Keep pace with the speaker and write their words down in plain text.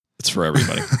It's for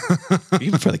everybody.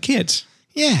 Even for the kids.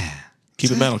 Yeah.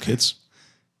 Keep it metal, kids.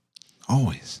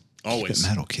 Always. Always. Keep it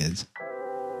metal, kids.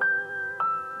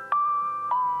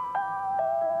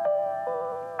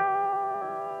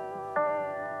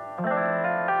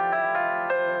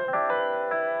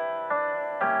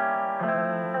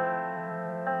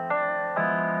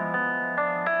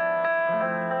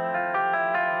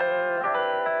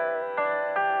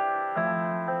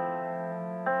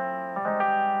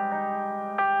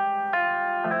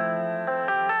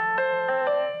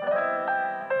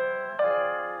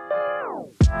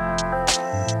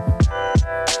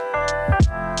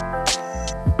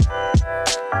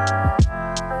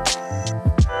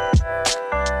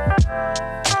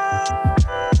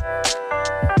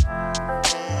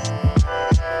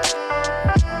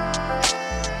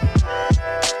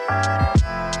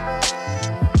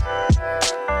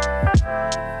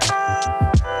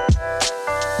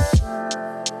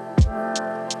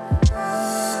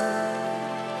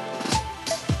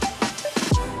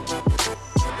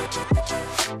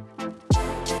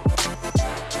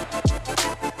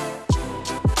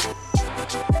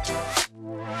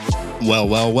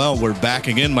 Well, we're back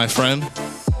again, my friend.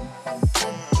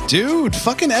 Dude,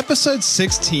 fucking episode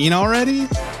 16 already?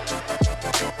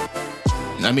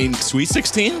 I mean, Sweet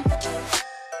 16?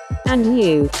 And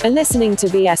you are listening to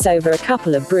BS over a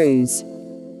couple of brews.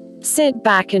 Sit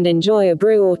back and enjoy a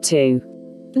brew or two.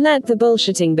 Let the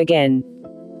bullshitting begin.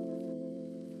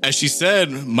 As she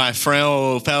said, my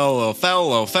fellow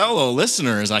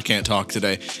listeners, I can't talk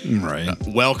today. Right.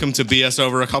 Welcome to BS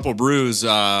Over a Couple Brews.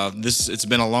 It's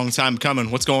been a long time coming.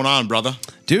 What's going on, brother?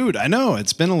 Dude, I know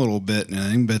it's been a little bit and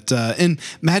everything, but in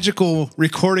magical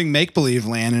recording make-believe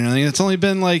land and everything, it's only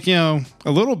been like, a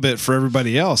little bit for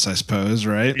everybody else, I suppose,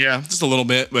 right? Yeah, just a little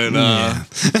bit, but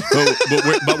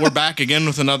but we're back again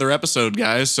with another episode,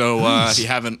 guys. So Nice.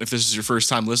 if this is your first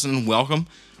time listening, welcome.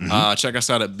 Check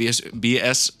us out at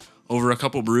BS Over a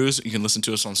Couple Brews. You can listen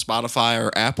to us on Spotify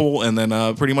or Apple, and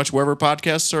then pretty much wherever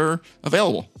podcasts are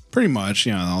available. Pretty much,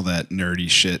 all that nerdy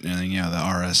shit and everything, the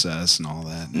RSS and all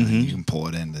that. You can pull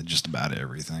it into just about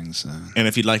everything. So, And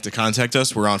if you'd like to contact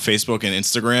us, we're on Facebook and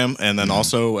Instagram, and then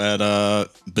also at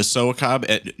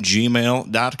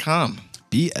BSOACOB@gmail.com.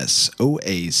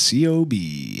 BSOACOB.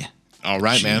 All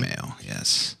right, Gmail, man.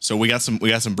 yes. So we got some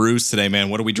brews today, man.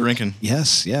 What are we drinking?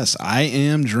 Yes. I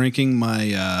am drinking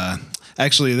my,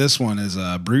 actually this one is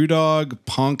a Brewdog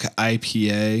Punk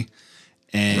IPA.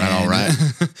 And All right.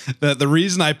 the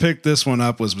reason I picked this one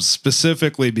up was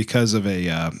specifically because of it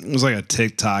was like a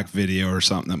TikTok video or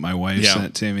something that my wife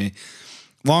sent to me.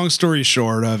 Long story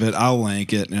short of it, I'll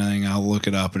link it and everything. I'll look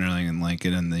it up and everything and link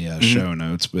it in the show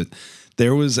notes. But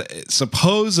there was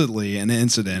supposedly an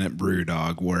incident at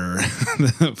Brewdog where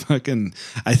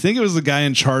I think it was the guy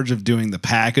in charge of doing the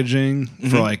packaging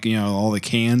for all the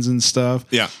cans and stuff.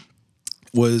 Yeah.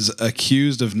 Was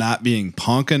accused of not being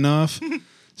punk enough.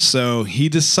 So he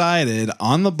decided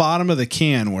on the bottom of the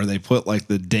can where they put like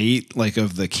the date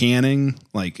of the canning,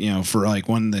 for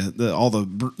when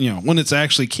when it's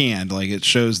actually canned, it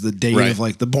shows the date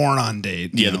of the born on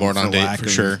date. Yeah, the born on date for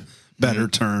sure. Better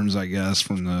terms, I guess,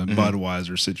 from the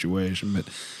Budweiser situation.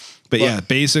 But yeah,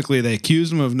 basically they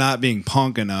accused him of not being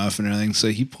punk enough and everything. So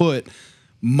he put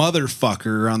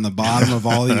motherfucker on the bottom of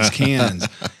all these cans.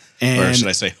 Or should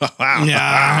I say,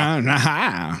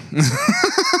 yeah,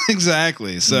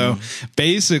 exactly. So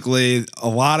basically, a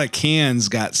lot of cans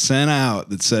got sent out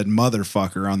that said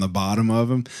motherfucker on the bottom of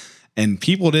them, and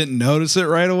people didn't notice it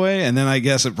right away. And then I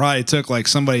guess it probably took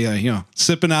somebody,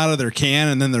 sipping out of their can,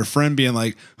 and then their friend being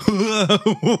like,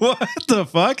 what the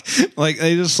fuck?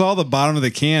 They just saw the bottom of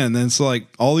the can, and then so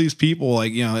all these people,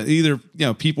 either,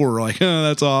 people were like, oh,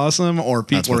 that's awesome, or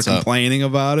people were complaining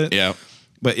about it. Yeah.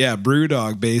 But yeah,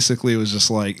 Brewdog basically was just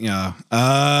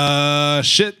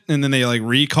shit. And then they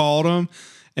recalled him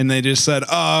and they just said,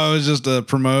 oh, it was just a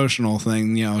promotional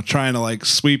thing, trying to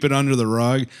sweep it under the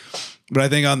rug. But I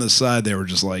think on the side, they were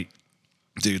just like,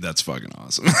 dude, that's fucking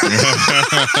awesome.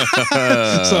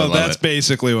 So that's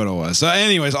basically what it was. So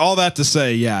anyways, all that to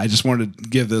say, yeah, I just wanted to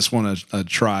give this one a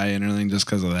try and everything just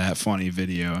because of that funny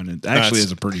video. And it actually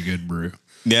is a pretty good brew.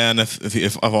 Yeah, and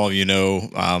if all of you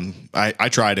know, I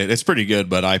tried it. It's pretty good,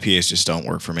 but IPAs just don't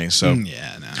work for me. So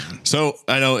yeah, no. So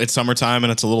I know it's summertime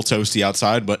and it's a little toasty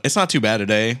outside, but it's not too bad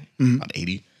today. About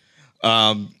 80.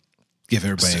 Give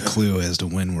everybody a clue as to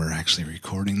when we're actually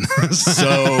recording this.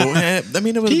 So it would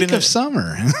peak have been of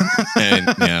summer.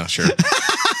 And yeah, sure.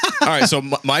 All right, so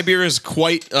my beer is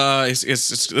quite. This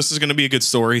is going to be a good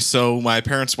story. So my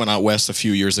parents went out west a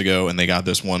few years ago, and they got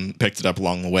this one, picked it up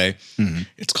along the way.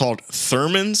 It's called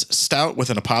Thurman's Stout with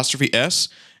an apostrophe S,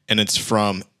 and it's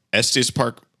from Estes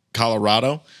Park,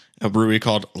 Colorado, a brewery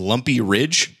called Lumpy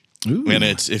Ridge. Ooh. And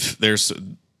if there's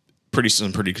some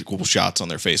pretty cool shots on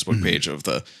their Facebook page of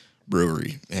the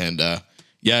brewery. And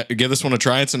yeah, give this one a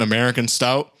try. It's an American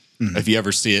stout if you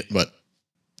ever see it, but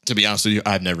to be honest with you,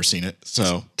 I've never seen it.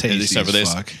 So Tasty except for as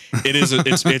this, fuck. it is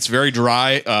it's very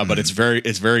dry, but it's very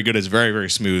good. It's very,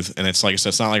 very smooth. And it's like I said,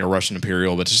 it's not like a Russian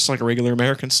Imperial, but it's just like a regular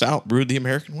American stout brewed the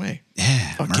American way.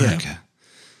 Yeah, Fuck America.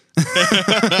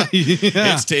 Yeah.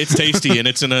 It's tasty, and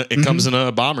it comes in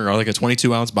a bomber, like a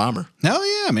 22-ounce bomber.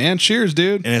 Hell yeah, man. Cheers,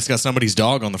 dude. And it's got somebody's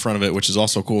dog on the front of it, which is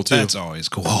also cool too. That's always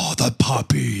cool. Oh, the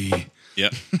puppy.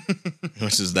 Yep.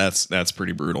 That's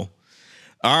pretty brutal.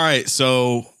 All right,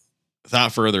 so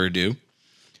without further ado,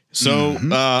 so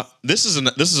this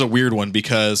is a weird one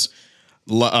because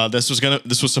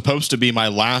this was supposed to be my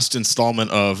last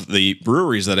installment of the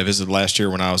breweries that I visited last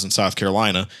year when I was in South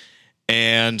Carolina,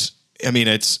 and I mean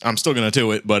I'm still gonna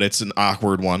do it, but it's an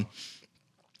awkward one.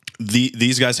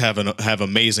 These guys have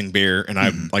amazing beer, and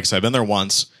like I said, I've been there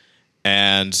once,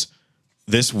 and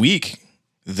this week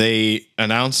they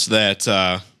announced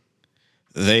that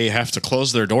they have to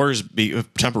close their doors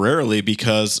temporarily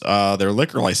because their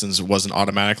liquor license wasn't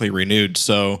automatically renewed.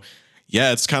 So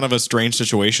yeah, it's kind of a strange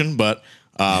situation, but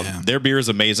their beer is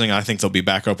amazing. I think they'll be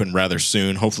back open rather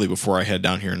soon, hopefully before I head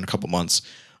down here in a couple months.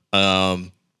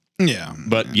 Yeah,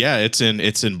 but yeah, it's in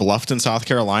Bluffton, South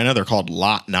Carolina. They're called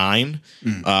Lot 9.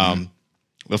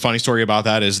 The funny story about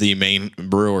that is the main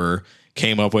brewer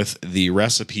came up with the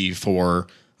recipe for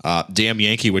Damn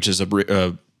Yankee, which is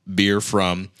a beer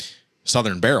from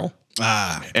Southern Barrel.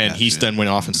 And he then went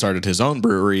off and started his own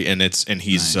brewery, and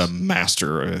he's a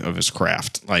master of his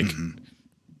craft. Like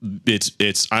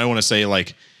it's I don't want to say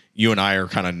like you and I are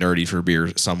kind of nerdy for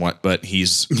beer somewhat, but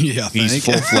he's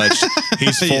full-fledged.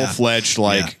 He's full-fledged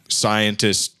like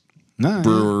scientist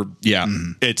brewer. Yeah.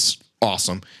 It's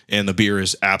awesome. And the beer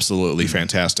is absolutely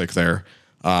fantastic there.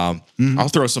 I'll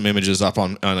throw some images up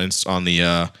on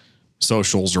the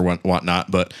socials or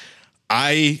whatnot, but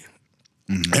I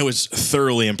was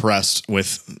thoroughly impressed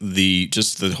with the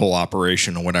whole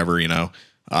operation or whatever,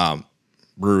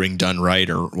 brewing done right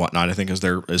or whatnot. I think is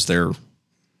their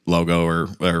logo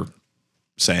or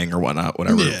saying or whatnot,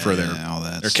 whatever for their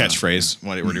catchphrase,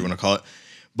 whatever you want to call it.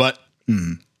 But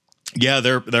yeah,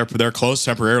 they're closed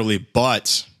temporarily,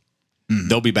 but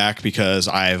they'll be back because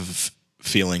I've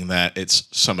feeling that it's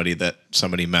somebody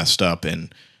messed up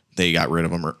and they got rid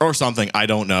of them or something. I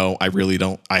don't know. I really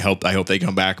don't. I hope they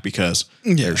come back because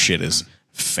their shit is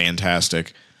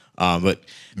fantastic. But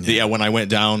when I went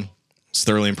down, I was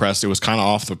thoroughly impressed. It was kind of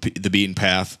off the beaten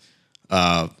path,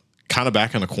 kind of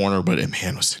back in the corner, but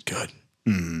man, was it good.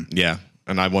 Yeah.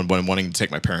 And I've been wanting to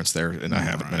take my parents there, and I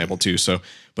haven't been able to. So,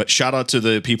 but shout out to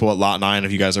the people at Lot 9.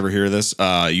 If you guys ever hear this,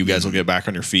 you guys will get back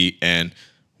on your feet, and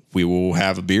we will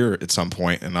have a beer at some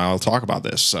point, and I'll talk about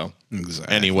this. So,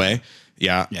 anyway,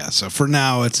 yeah. So for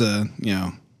now, it's a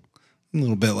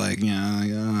little bit like but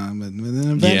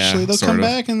then eventually they'll come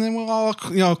back, and then we'll all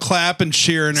clap and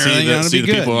cheer and everything.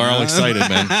 The people are all excited,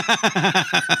 man.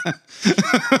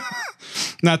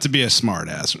 Not to be a smart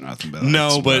ass or nothing, but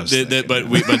they'll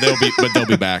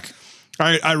be back.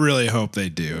 I really hope they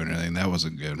do and everything. That was a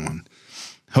good one.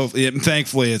 Hopefully,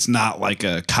 thankfully, it's not like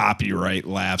a copyright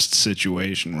lapsed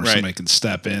situation where somebody can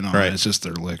step in on it. It's just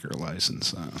their liquor license.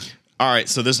 So. All right,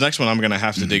 so this next one, I'm going to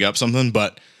have to dig up something,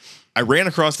 but I ran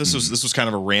across this was kind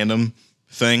of a random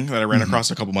thing that I ran across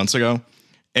a couple months ago,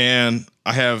 and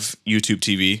I have YouTube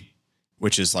TV,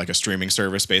 which is like a streaming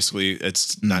service. Basically,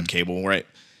 it's not cable, right?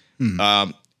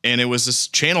 And it was this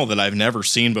channel that I've never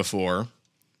seen before,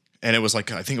 and it was like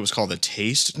I think it was called the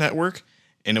Taste Network,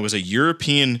 and it was a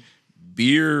European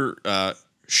beer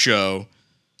show.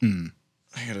 I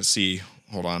gotta see.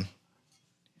 Hold on.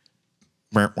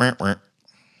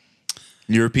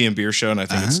 European beer show, and I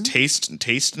think it's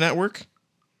Taste Network,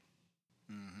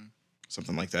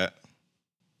 something like that.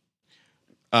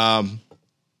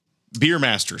 Beer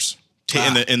Masters,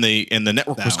 and the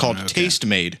network was called Taste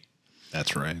Made.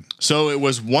 That's right. So it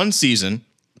was one season,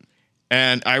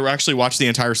 and I actually watched the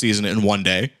entire season in one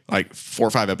day, like 4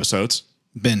 or 5 episodes.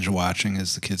 Binge watching,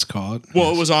 as the kids call it.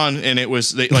 Well, it was on, and it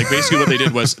was basically what they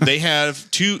did was they have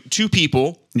two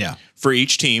people for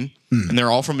each team, and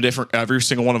they're all from every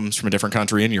single one of them's from a different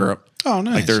country in Europe. Oh,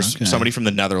 nice. Like there's somebody from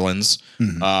the Netherlands,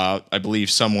 I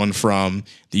believe someone from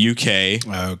the UK.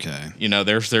 Okay.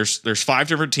 There's 5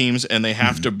 different teams, and they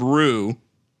have to brew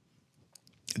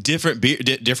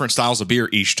different styles of beer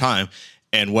each time.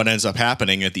 And what ends up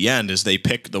happening at the end is they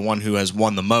pick the one who has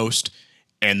won the most,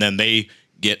 and then they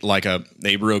get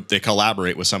they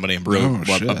collaborate with somebody and brew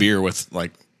a beer with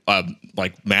like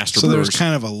like master So brewers. there's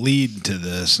kind of a lead to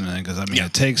this, because I mean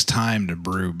it takes time to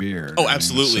brew beer. Oh, right?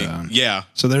 absolutely. Yeah.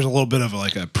 So there's a little bit of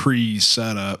like a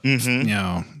pre-setup.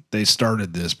 They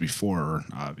started this before,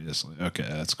 obviously. Okay,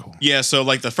 that's cool. Yeah, so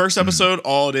like the first episode,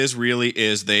 all it is really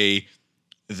is they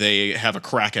have a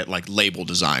crack at like label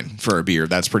design for a beer.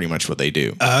 That's pretty much what they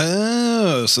do.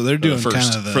 Oh, so they're doing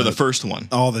kind of for the first one.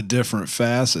 All the different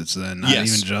facets then, not even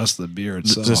just the beer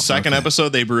itself. The second episode,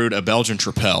 they brewed a Belgian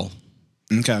Tripel.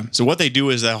 Okay. So what they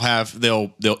do is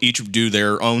they'll each do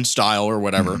their own style or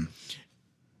whatever,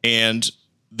 and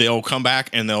they'll come back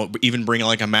and they'll even bring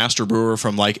like a master brewer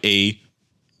from like a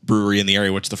brewery in the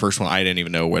area, which the first one I didn't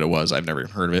even know what it was. I've never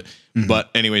even heard of it. But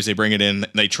anyways, they bring it in,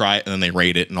 they try it, and then they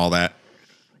rate it and all that.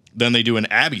 Then they do an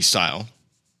Abbey style,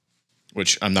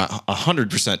 which I'm not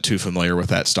 100% too familiar with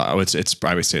that style. It's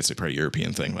I would say it's a pretty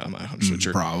European thing, but I'm not 100%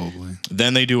 sure. Probably.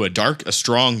 Then they do a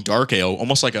strong dark ale,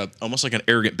 almost like an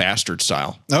arrogant bastard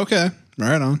style. Okay,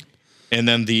 right on. And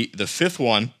then the fifth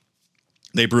one,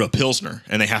 they brew a Pilsner,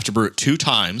 and they have to brew it 2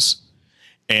 times,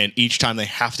 and each time they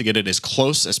have to get it as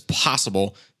close as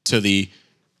possible to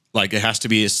it has to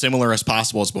be as similar as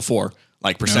possible as before,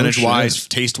 like percentage-wise,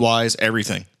 taste-wise,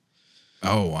 everything.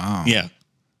 Oh, wow. Yeah.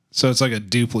 So it's like a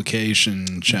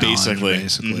duplication challenge,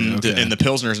 basically. Okay. And the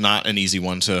Pilsner's not an easy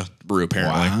one to brew,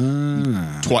 apparently.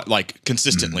 Wow.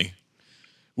 Consistently.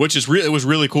 Which is it was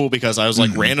really cool because I was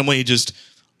like randomly just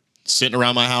sitting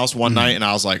around my house one night, and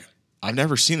I was like, I've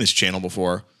never seen this channel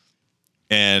before.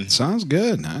 And sounds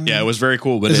good. Yeah, it was very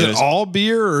cool. But is it all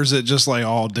beer, or is it just like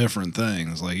all different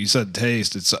things? Like you said,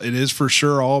 taste. It is for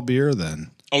sure all beer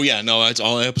then. Oh yeah, no, that's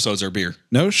all episodes are beer.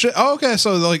 No shit. Oh, okay,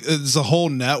 so like is the whole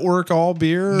network all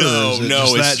beer? No,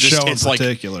 it's show in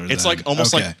particular. It's like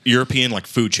almost like European like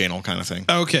food channel kind of thing.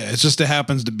 Okay, it just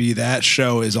happens to be that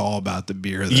show is all about the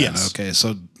beer. Then. Yes. Okay,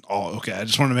 so. Oh, okay. I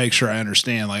just want to make sure I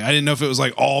understand. Like, I didn't know if it was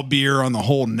like all beer on the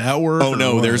whole network. Oh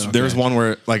no, there's one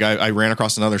where like I ran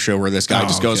across another show where this guy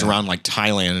just goes okay. around like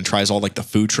Thailand and tries all like the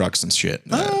food trucks and shit.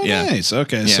 Yeah. Nice.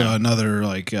 Okay, Yeah. so another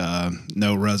like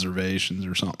no reservations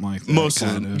or something like that. Most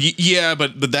kind of. Yeah,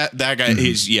 but that guy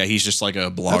he's just like a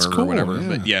blogger cool, or whatever. yeah.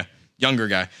 But yeah, younger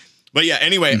guy. But yeah,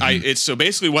 anyway, it's so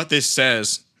basically what this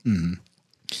says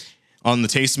on the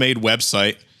Taste Made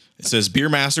website. It says Beer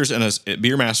Masters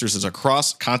is a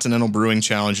cross-continental brewing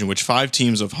challenge in which 5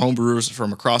 teams of home brewers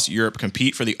from across Europe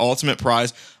compete for the ultimate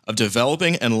prize of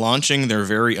developing and launching their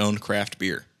very own craft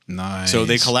beer. Nice. So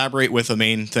they collaborate with a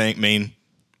main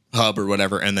hub or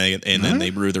whatever, and then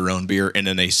they brew their own beer, and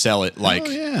then they sell it like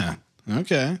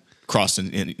across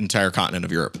the entire continent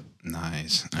of Europe.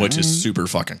 Nice. Which is super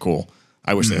fucking cool.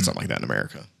 I wish they had something like that in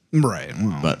America. Right.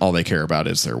 Well, But all they care about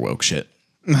is their woke shit.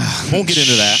 Won't get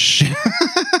into that.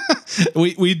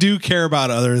 we do care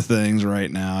about other things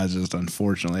right now. It's just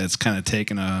unfortunately it's kind of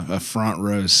taken a front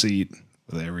row seat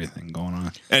with everything going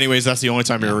on. Anyways, that's the only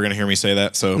time you're ever going to hear me say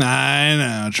that. So I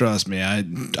know, trust me, I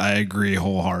agree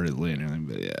wholeheartedly and everything.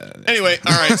 But yeah. Anyway,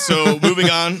 all right. So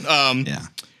moving on. Yeah.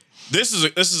 This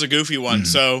is a goofy one.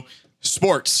 So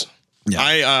sports. Yeah.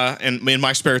 I and in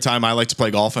my spare time I like to play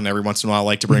golf, and every once in a while I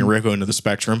like to bring Rico into the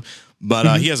spectrum,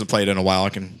 but he hasn't played in a while. I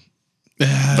can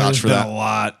vouch for that. A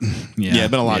lot. Yeah,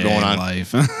 been a lot going on.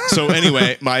 Life. So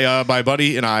anyway, my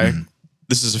buddy and I,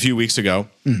 this is a few weeks ago,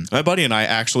 my buddy and I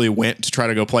actually went to try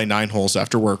to go play 9 holes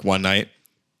after work one night,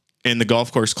 and the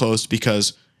golf course closed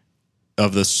because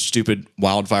of the stupid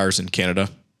wildfires in Canada.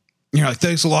 You're like,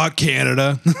 thanks a lot,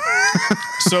 Canada.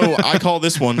 So I call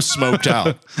this one smoked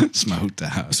out. Smoked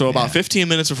out. So about 15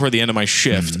 minutes before the end of my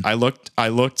shift, I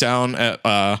looked down at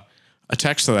a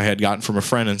text that I had gotten from a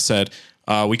friend and said,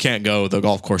 we can't go. The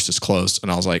golf course is closed.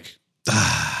 And I was like,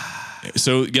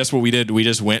 so guess what we did? We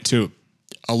just went to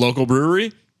a local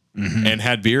brewery and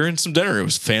had beer and some dinner. It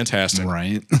was fantastic.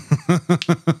 Right.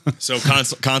 So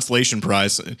consolation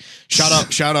prize.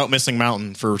 Shout out Missing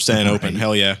Mountain for staying open.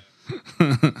 Hell yeah.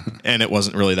 And it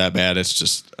wasn't really that bad. It's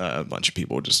just a bunch of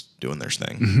people just doing their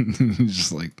thing.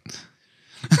 Just like,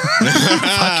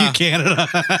 fuck you, Canada.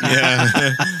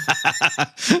 Yeah.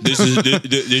 This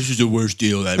is the worst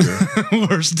deal ever.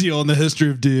 Worst deal in the history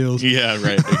of deals. Yeah,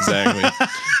 right. Exactly.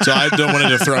 So I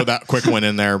wanted to throw that quick one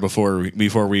in there before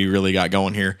we really got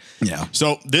going here. Yeah.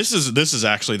 So this is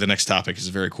actually the next topic is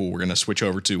very cool. We're going to switch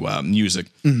over to music.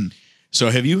 So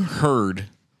have you heard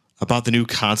about the new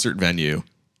concert venue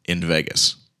in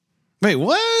Vegas? Wait,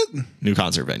 what? New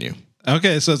concert venue.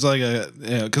 Okay, so it's like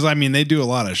because I mean they do a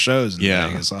lot of shows in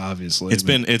Vegas, obviously.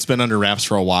 It's been under wraps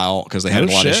for a while because they had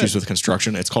a lot of issues with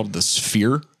construction. It's called the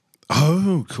Sphere.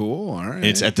 Oh, cool. All right.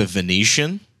 It's at the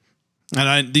Venetian.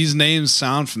 And these names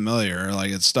sound familiar.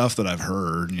 Like it's stuff that I've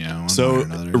heard, you know. So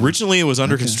originally it was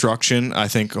under construction, I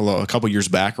think a couple years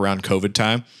back around COVID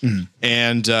time.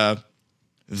 And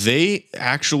they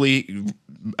actually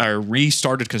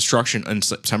restarted construction in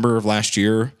September of last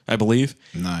year, I believe.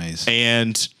 Nice.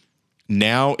 And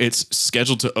now it's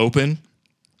scheduled to open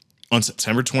on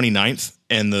September 29th.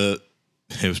 And this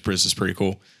is pretty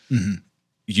cool.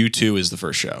 U2 is the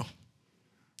first show.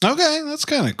 Okay, that's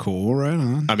kind of cool. Right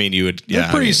on. I mean,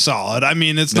 They're pretty solid. I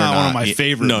mean, it's not one of my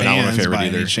favorite bands not one of my favorite by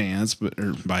either. any chance,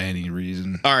 or by any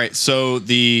reason. All right, so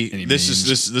this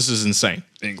is insane.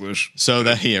 English. So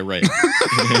right.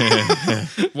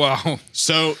 Wow.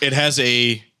 So it has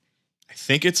I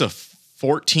think it's a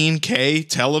 14K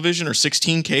television or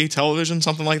 16K television,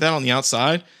 something like that on the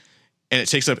outside, and it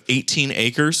takes up 18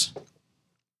 acres.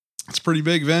 It's a pretty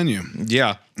big venue.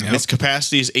 Yeah, Yep. its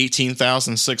capacity is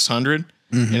 18,600.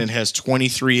 And it has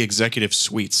 23 executive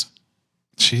suites.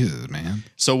 Jesus, man.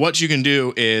 So what you can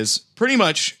do is pretty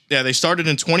much, they started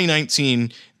in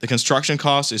 2019. The construction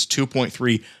cost is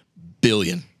 $2.3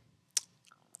 billion.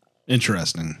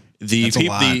 Interesting. The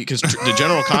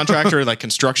general contractor, like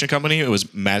construction company, it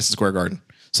was Madison Square Garden.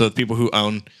 So the people who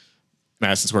own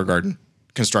Madison Square Garden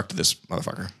constructed this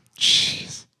motherfucker.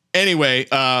 Jeez. Anyway,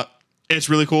 it's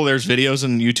really cool. There's videos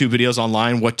and YouTube videos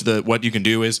online. What you can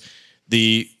do is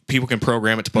the people can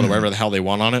program it to put whatever the hell they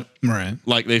want on it. Right.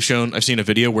 Like I've seen a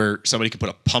video where somebody can put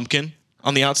a pumpkin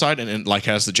on the outside and it like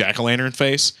has the jack-o'-lantern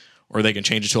face, or they can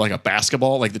change it to like a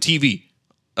basketball, like the TV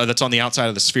that's on the outside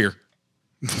of the sphere.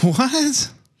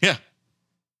 What? Yeah.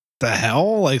 The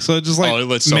hell? Like, so it just like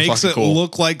makes it cool.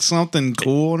 Look like something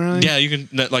cool and everything? Yeah, you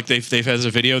can, like they've had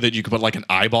a video that you can put like an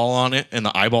eyeball on it and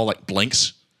the eyeball like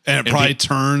blinks. And it probably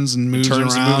turns and moves around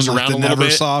like the a little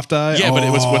bit. Soft eye. Yeah, but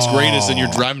what's great is then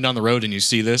you're driving down the road and you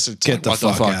see this. It's Get like,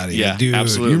 the fuck out of here. Yeah, dude.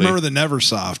 absolutely. You remember the Never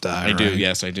Soft Eye, I do.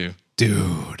 Yes, I do.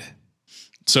 Dude.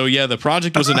 So yeah, the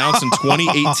project was announced in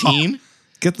 2018.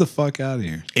 Get the fuck out of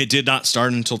here. It did not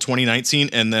start until 2019,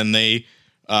 and then they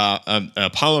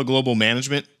Apollo Global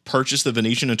Management purchased the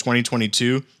Venetian in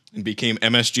 2022 and became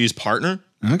MSG's partner.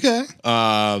 Okay.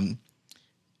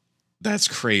 That's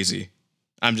crazy.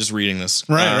 I'm just reading this.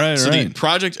 Right. So the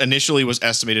project initially was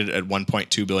estimated at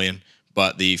 1.2 billion,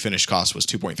 but the finished cost was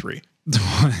 2.3.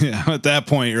 Yeah, at that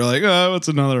point, you're like, oh, what's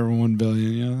another 1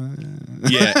 billion?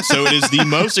 Yeah. So it is the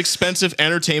most expensive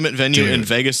entertainment venue in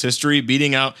Vegas history,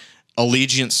 beating out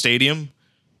Allegiant Stadium,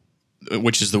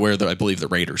 which is where I believe the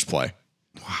Raiders play.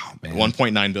 Wow, man.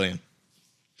 1.9 billion.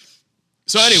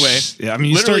 So anyway, yeah, I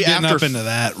mean, you start getting up into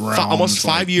that realm. Almost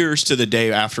 5 years to the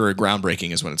day after a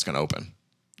groundbreaking is when it's going to open.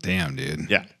 Damn, dude.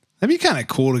 Yeah. That'd be kind of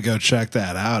cool to go check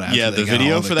that out. Yeah, the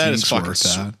video for that is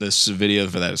fucking. This video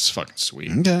for that is fucking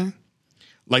sweet. Okay.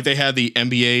 Like they had the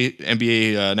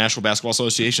NBA National Basketball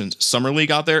Association's Summer League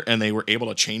out there, and they were able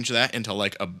to change that into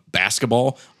like a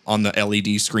basketball on the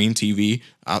LED screen TV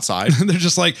outside. They're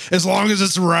just like, as long as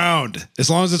it's round,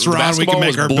 we can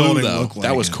make our building look like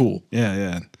that was cool.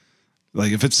 Yeah.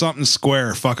 Like if it's something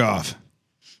square, fuck off.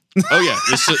 Oh yeah,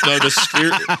 the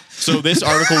sphere. So this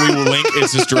article we will link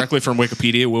is just directly from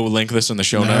Wikipedia. We will link this in the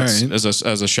show notes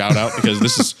as a shout out because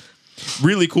this is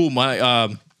really cool. My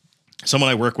someone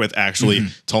I work with actually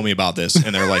told me about this,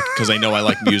 and they're like, because they know I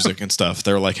like music and stuff.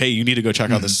 They're like, hey, you need to go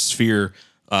check out this Sphere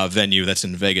venue that's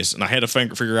in Vegas, and I had to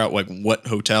figure out like what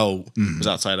hotel was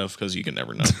outside of because you can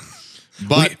never know.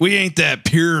 But we ain't that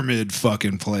pyramid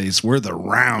fucking place. We're the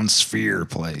round sphere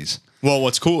place. Well,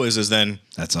 what's cool is then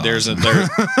that's awesome. There's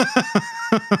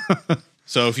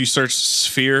so if you search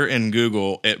Sphere in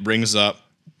Google, it brings up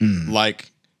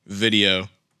like video,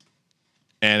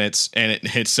 and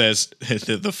it says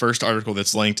the first article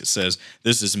that's linked. It says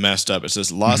this is messed up. It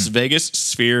says Las Vegas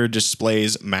Sphere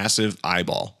displays massive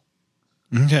eyeball.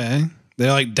 Okay,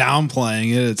 they're like downplaying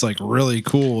it. It's like really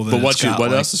cool. But what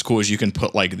else is cool is you can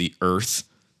put like the Earth.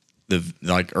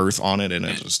 Earth on it, and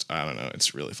it just I don't know,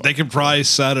 it's really fun. They could probably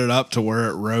set it up to where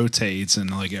it rotates and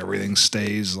like everything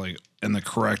stays like in the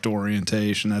correct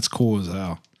orientation. That's cool as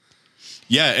hell.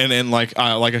 Yeah, and like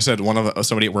I said,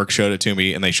 somebody at work showed it to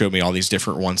me, and they showed me all these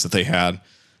different ones that they had,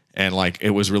 and like it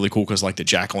was really cool because like the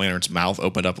jack-o'-lantern's mouth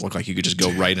opened up, it looked like you could just go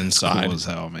right inside. Cool as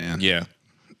hell, man. Yeah,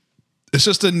 it's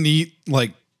just a neat,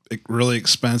 like really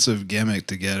expensive gimmick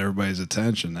to get everybody's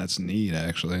attention. That's neat,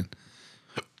 actually.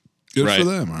 Good for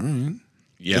them. All right.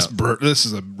 Yeah. This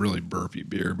is a really burpy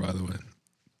beer, by the way.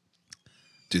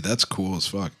 Dude, that's cool as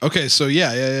fuck. Okay, so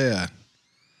yeah.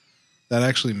 That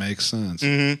actually makes sense.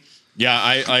 Mm-hmm. Yeah,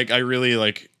 I really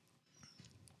like.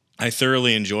 I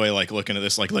thoroughly enjoy like looking at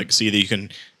this. Like see that you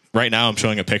can. Right now, I'm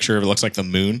showing a picture of it. Looks like the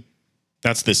moon.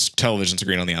 That's this television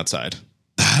screen on the outside.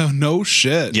 Oh no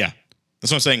shit. Yeah.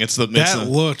 That's what I'm saying. That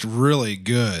looked really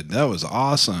good. That was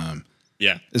awesome.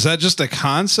 Yeah. Is that just a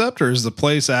concept, or is the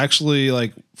place actually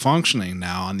like functioning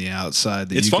now on the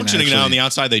outside? It's functioning now on the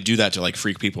outside. They do that to like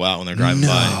freak people out when they're driving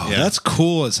by. Yeah. That's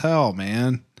cool as hell,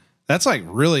 man. That's like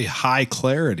really high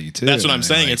clarity too. That's what I'm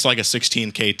saying. It's like a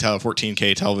 16K,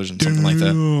 14K television, something like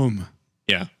that.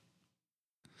 Yeah.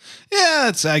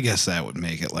 Yeah, I guess that would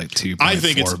make it like 2.4 I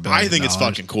think it's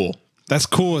fucking cool. That's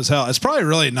cool as hell. It's probably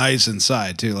really nice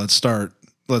inside too. Let's at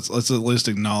least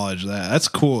acknowledge that. That's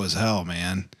cool as hell,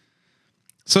 man.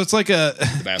 So it's like a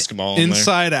basketball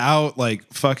inside out, like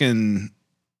fucking.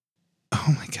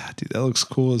 Oh my god, dude, that looks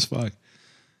cool as fuck.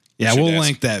 Yeah, we'll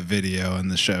link that video in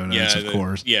the show notes, of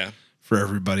course. Yeah. For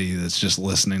everybody that's just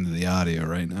listening to the audio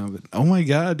right now, but oh my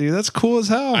god, dude, that's cool as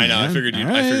hell. I know. Man. I figured you. I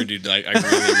really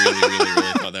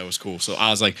thought that was cool. So I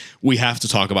was like, we have to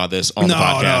talk about this on the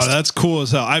podcast. No, that's cool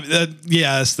as hell.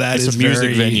 Yes, it's a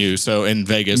music venue. So in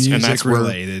Vegas, music and that's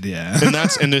related. Yeah,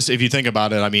 and this. If you think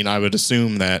about it, I mean, I would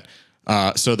assume that.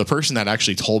 So the person that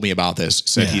actually told me about this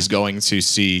said he's going to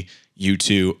see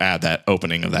U2 at that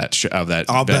opening of that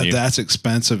I'll venue. bet that's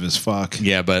expensive as fuck.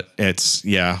 Yeah, but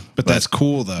but that's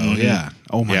cool though. Mm-hmm. Yeah.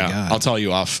 Oh my god. I'll tell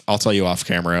you off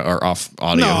camera or off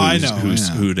audio. No, I know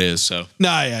who it is. So no,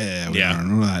 yeah. We're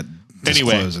not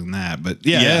disclosing that, but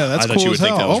that's I cool as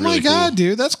hell. Oh my really god, cool.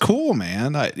 Dude, that's cool,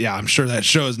 man. I'm sure that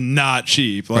show is not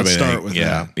cheap. Let's start with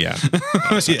that. Yeah.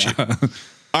 No, it's not cheap.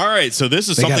 All right, so this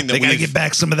is something that they got to get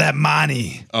back some of that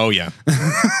money. Oh yeah, they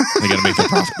got to make the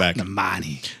profit back. The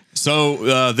money.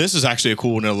 So this is actually a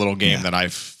cool little game that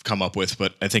I've come up with,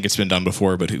 but I think it's been done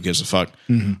before. But who gives a fuck?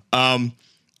 Mm-hmm.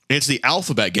 It's the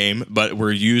alphabet game, but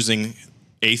we're using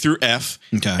A through F,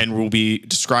 and we'll be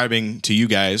describing to you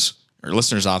guys or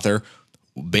listeners out there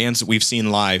bands that we've seen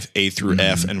live A through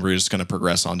F, and we're just going to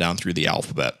progress on down through the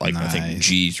alphabet, like I think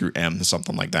G through M,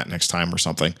 something like that next time or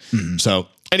something. Mm-hmm. So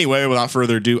anyway, without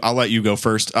further ado, I'll let you go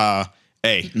first. A.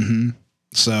 Mm-hmm.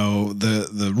 So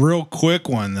the real quick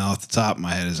one off the top of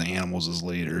my head is Animals as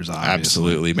Leaders. Obviously.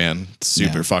 Absolutely, man.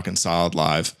 Super fucking solid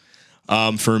live.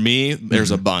 For me,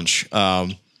 there's a bunch.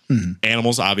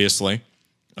 Animals, obviously.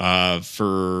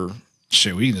 For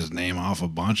shit, we can just name off a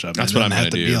bunch of them. That's what I'm going to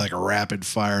do. Be like a rapid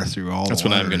fire through all. That's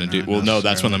what I'm going to do. Well, no,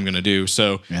 that's what I'm going to do.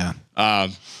 So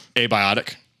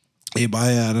Abiotic.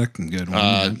 Abiotic, good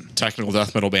one. Technical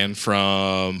death metal band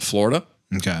from Florida.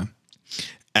 Okay.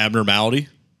 Abnormality.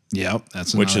 Yep,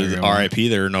 that's which is R.I.P.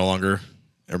 They're no longer.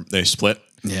 They split.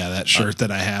 Yeah, that shirt that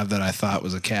I have that I thought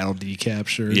was a cattle decap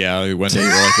shirt. Yeah, when they were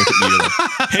like, look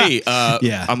at me, like,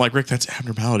 hey, I'm like, Rick, that's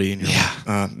Abnormality, and you're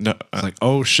like, no, like,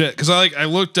 oh shit, because I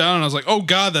looked down and I was like, oh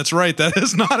god, that's right, that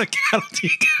is not a cattle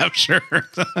decap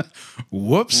shirt.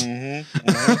 Whoops.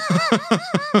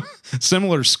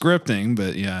 Similar scripting,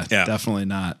 but definitely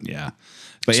not. Yeah,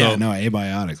 but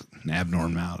Abiotic,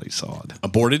 Abnormality, solid.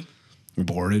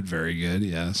 Aborted, very good.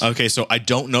 Yes. Okay, so I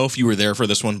don't know if you were there for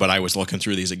this one, but I was looking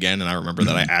through these again, and I remember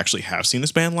that I actually have seen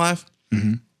this band live.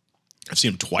 Mm-hmm. I've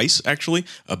seen them twice, actually.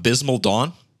 Abysmal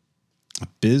Dawn.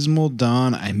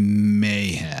 I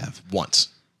may have once.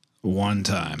 One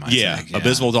time. I think,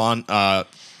 Abysmal Dawn,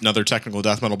 another technical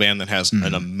death metal band that has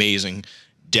an amazing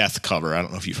death cover. I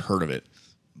don't know if you've heard of it,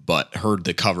 but heard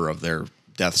the cover of their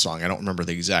death song. I don't remember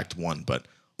the exact one, but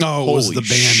it was the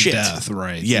band Death,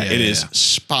 right? Yeah, it is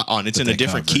spot on. It's in a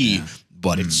different key,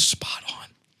 but it's spot on.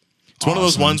 It's one of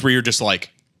those ones where you're just like,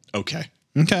 okay.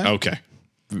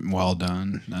 Well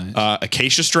done. Nice.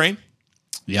 Acacia Strain.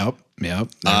 Yep. They're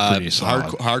pretty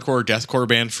solid. Hardcore deathcore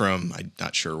band from, I'm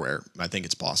not sure where. I think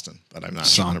it's Boston, but I'm not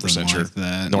 100% sure.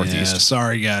 That. Northeast. Yeah,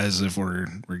 sorry guys if we're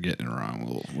getting it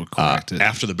wrong. We'll correct it.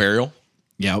 After the Burial.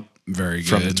 Yep. Very good.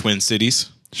 From the Twin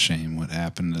Cities. Shame what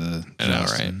happened to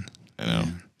Justin. I know.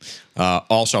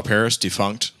 All Shall Perish,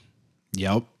 defunct.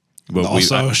 Yep. But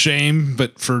also shame,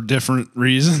 but for different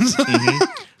reasons.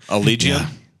 Allegiant.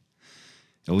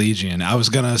 Allegiant. I was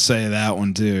gonna say that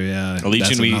one too. Yeah.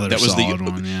 Allegiant. That was the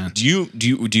one. Yeah.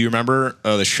 Do you remember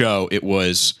the show? It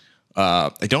was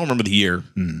I don't remember the year,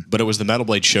 but it was the Metal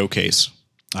Blade Showcase.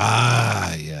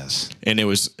 Ah, yes. And it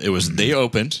was they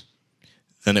opened.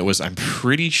 Then it was, I'm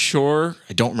pretty sure,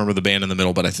 I don't remember the band in the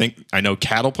middle, but I know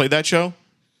Cattle played that show.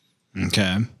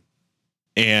 Okay.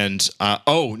 And,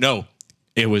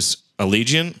 it was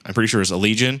Allegiant. I'm pretty sure it was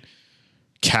Allegiant,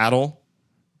 Cattle,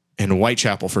 and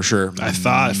Whitechapel for sure. I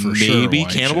thought for sure. Maybe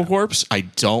Cannibal Corpse? I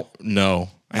don't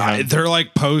know. They're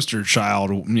like poster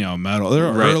child, metal. They're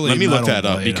early. Let me look that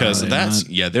Blade, up because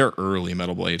they're early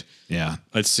Metal Blade. Yeah.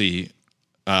 Let's see.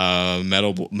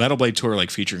 Metal Blade Tour, like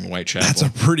featuring Whitechapel. That's a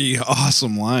pretty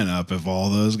awesome lineup if all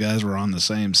those guys were on the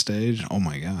same stage. Oh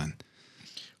my god.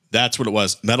 That's what it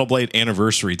was. Metal Blade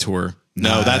Anniversary Tour.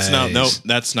 No, that's not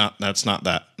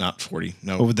that. Not 40.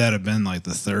 No. What would that have been, like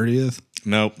the 30th?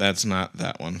 Nope, that's not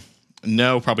that one.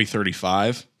 No, probably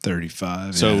 35.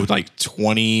 35. So yeah. like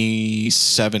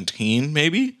 2017,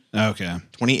 maybe? Okay.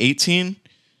 2018?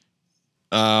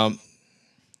 Let's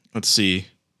see.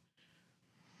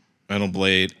 Metal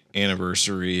Blade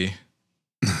Anniversary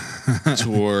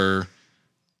Tour.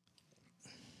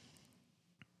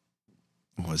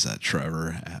 What was that,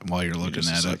 Trevor? While you're looking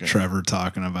at it, second. Trevor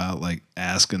talking about like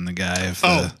asking the guy if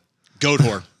Goat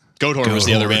Whore. Goat Whore was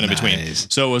the other band in between. Nice.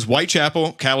 So it was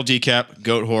Whitechapel, Cattle Decap,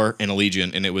 Goat Whore, and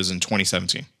Allegiant, and it was in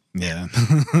 2017. yeah.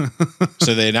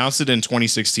 So they announced it in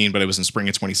 2016, but it was in spring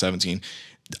of 2017.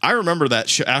 I remember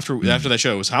that after that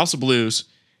show, it was House of Blues,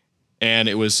 and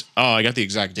it was, I got the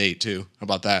exact date too. How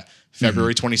about that?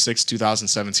 February 26,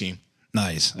 2017.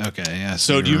 Nice. Okay. Yeah.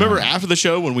 So do you remember after the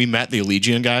show when we met the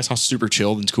Allegiant guys, how super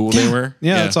chilled and cool they were?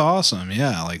 Yeah, that's awesome.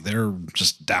 Yeah, like they're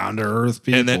just down to earth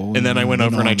people. And then I went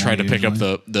over and I tried to pick up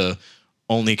the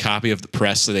only copy of the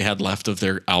press that they had left of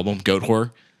their album Goat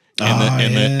Whore.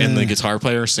 And the guitar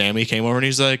player Sammy came over and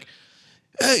he's like,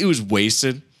 he was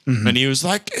wasted. Mm-hmm. And he was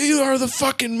like, "You are the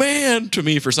fucking man" to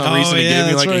me for some reason. He gave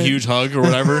me like a huge hug or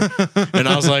whatever. And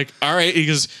I was like, "All right." He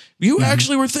goes, "You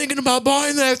actually were thinking about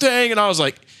buying that thing?" And I was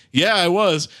like, "Yeah, I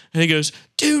was." And he goes,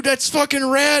 "Dude, that's fucking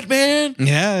rad, man."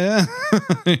 Yeah.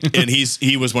 And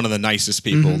he was one of the nicest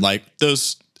people. Mm-hmm. Like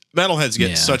those metalheads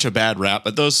get such a bad rap,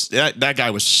 but that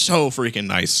guy was so freaking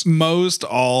nice. Most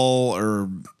all are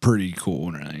pretty cool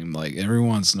and everything. Like every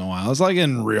once in a while, it's like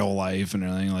in real life and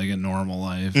everything, like in normal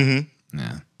life. Mm-hmm.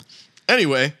 Yeah.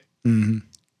 Anyway. Mm-hmm.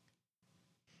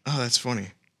 Oh, that's funny.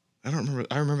 I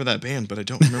remember that band, but I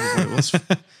don't remember what it was.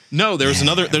 No, there was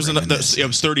another. It was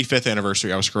 35th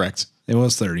anniversary. I was correct. It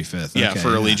was 35th. Yeah, for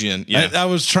Allegiant. Yeah, I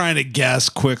was trying to guess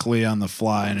quickly on the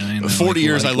fly. And 40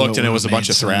 years, I looked and it was a bunch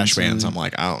of thrash bands. I'm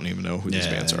like, I don't even know who these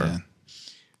bands are. Yeah.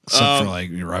 Except for like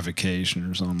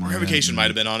Revocation or something. Revocation might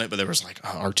have been on it, but there was like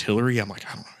Artillery. I'm like,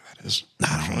 I don't know who that is.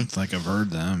 I don't think I've heard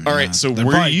them. All right, so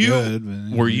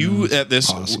were you at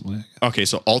this? Possibly. Okay,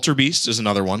 so Alter Beast is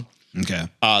another one. Okay.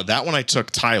 That one I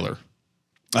took Tyler.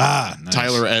 Nice.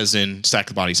 Tyler as in Stack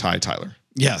the Bodies High Tyler.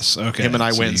 Yes, okay. Him and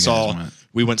I we went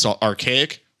and saw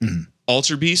Archaic,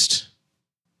 Alter Beast.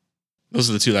 Those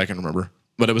are the two that I can remember,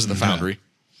 but it was in the Foundry.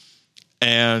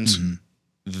 And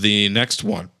the next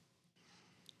one,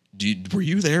 were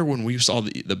you there when we saw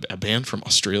a band from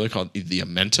Australia called the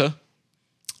Amenta?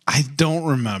 I don't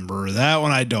remember that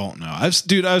one. I don't know.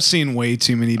 I've seen way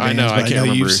too many bands. I know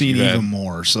you've seen even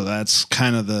more. So that's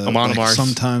kind of the. Like,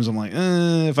 sometimes I'm like,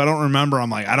 if I don't remember, I'm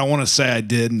like, I don't want to say I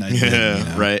did and I didn't. You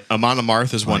know? Right. Amon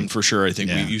Amarth is one for sure. I think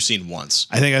you've seen once.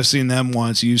 I think I've seen them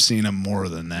once. You've seen them more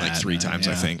than that, like 3 times,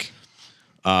 I think.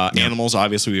 Animals,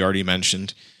 obviously, we already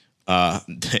mentioned.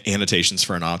 Annotations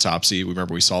for an Autopsy.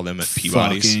 Remember we saw them at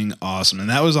Peabody's. Fucking awesome. And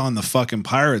that was on the fucking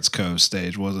Pirates Cove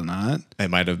stage, was it not? It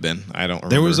might have been. I don't remember.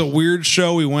 There was a weird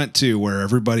show we went to where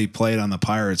everybody played on the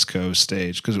Pirates Cove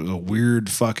stage because it was a weird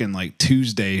fucking like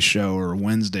Tuesday show or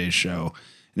Wednesday show.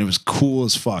 And it was cool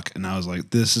as fuck. And I was like,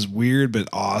 this is weird but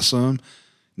awesome.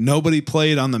 Nobody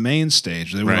played on the main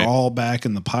stage. They were all back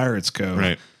in the Pirates Cove.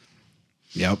 Right.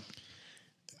 Yep.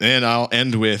 And I'll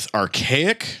end with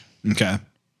Archaic. Okay.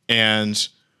 And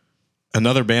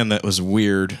another band that was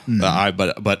weird.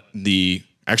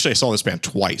 Actually I saw this band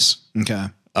twice. Okay.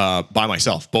 By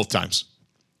myself, both times.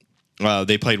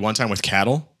 They played one time with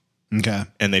Cattle. Okay.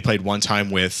 And they played one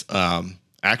time with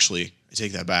actually, I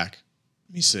take that back.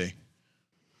 Let me see.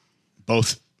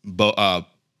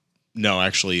 No,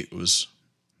 actually it was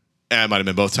it might have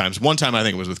been both times. One time I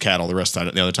think it was with Cattle,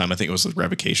 the other time I think it was with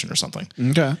Revocation or something.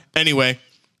 Okay. Anyway,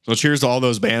 so cheers to all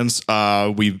those bands.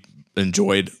 We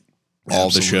enjoyed all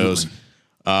the shows.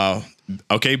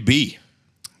 Okay, B.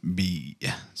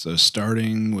 So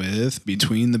starting with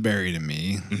Between the Buried and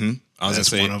Me. Mm-hmm.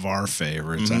 That's one of our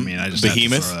favorites. I mean, I just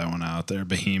Behemoth. have to throw that one out there.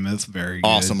 Behemoth, very good.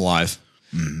 Awesome live.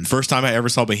 First time I ever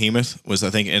saw Behemoth was I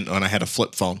think when I had a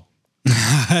flip phone.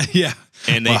 Yeah.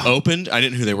 And they opened. I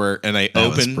didn't know who they were, and they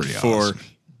opened for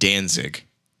Danzig.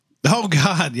 Oh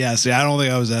God, yeah. See, I don't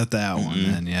think I was at that one.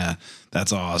 Then yeah,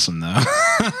 that's awesome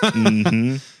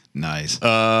though. Nice.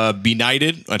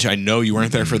 Benighted, which I know you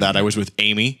weren't there for that. I was with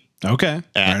Amy. Okay.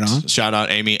 Right on. Shout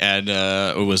out Amy, and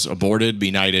it was Aborted,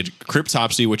 Benighted,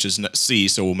 Cryptopsy, which is C,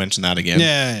 so we'll mention that again.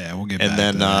 Yeah, we'll get back.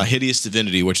 And then Hideous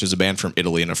Divinity, which is a band from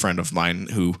Italy, and a friend of mine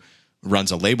who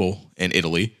runs a label in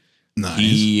Italy. Nice.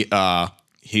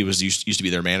 He was used to be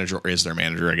their manager, or is their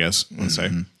manager, I guess. Let's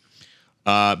say.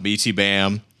 BT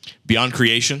Bam, Beyond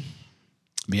Creation.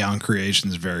 Beyond Creation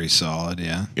is very solid.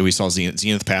 Yeah. Yeah, we saw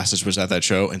Zenith Passage was at that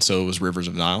show, and so was Rivers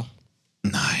of Nile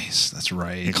Nice. That's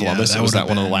right. in Columbus. that Was would've that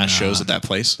one of the been, last shows at that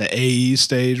place? The AE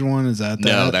stage one? Is that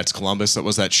No, that's Columbus. That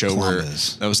was that show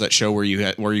Columbus.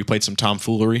 where you played some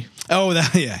tomfoolery. Oh,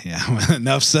 yeah.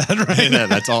 Enough said, right? Yeah,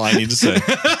 that's all I need to say.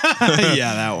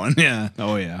 Yeah, that one. Yeah.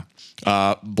 Oh, yeah.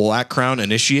 Black Crown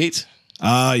Initiate.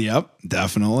 Yep,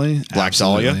 definitely. Black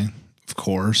Dahlia? Absolutely. Of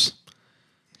course.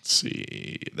 Let's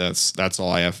see. That's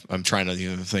all I have. I'm trying to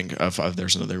even think of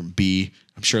there's another B.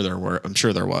 I'm sure there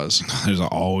was. There's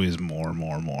always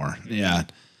more. Yeah.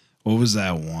 What was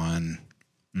that one?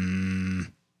 It's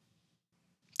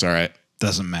all right.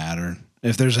 Doesn't matter.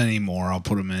 If there's any more, I'll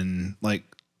put them in, like,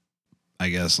 I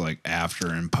guess, like, after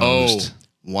and post.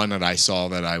 One that I saw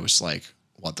that I was like,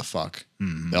 what the fuck?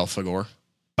 Belphegor.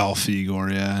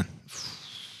 Belphegor, yeah.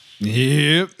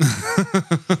 Yep.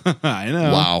 I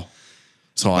know. Wow.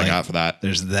 That's all I got for that.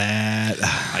 There's that.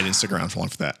 I didn't stick around for long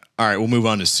for that. All right, we'll move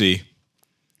on to C.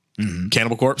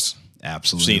 Cannibal Corpse.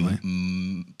 Absolutely.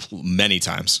 Seen many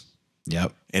times,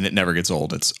 Yep. and it never gets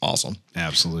old. It's awesome.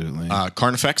 Absolutely.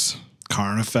 Carnifex.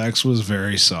 Carnifex was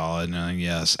very solid.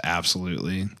 Yes,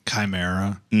 absolutely.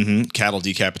 Chimera. Cattle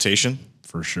Decapitation.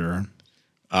 For sure.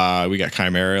 We got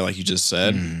Chimera, like you just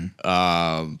said. We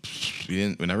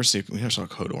never saw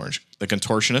Code Orange. The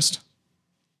Contortionist.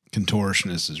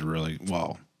 Contortionist is really,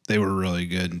 well, they were really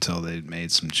good until they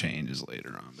made some changes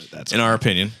later on. But that's in our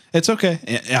opinion. It's okay.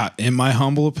 Yeah, in my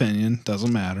humble opinion,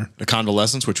 doesn't matter. The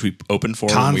Convalescence, which we opened for.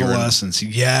 Convalescence,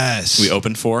 yes. We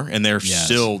opened for, and they're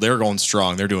going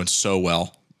strong. They're doing so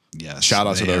well. Yes. Shout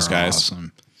out to those guys.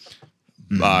 Awesome.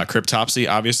 Cryptopsy,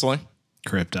 obviously.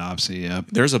 Cryptopsy, yep.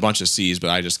 There's a bunch of C's, but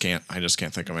I just can't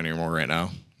think of any more right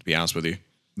now, to be honest with you.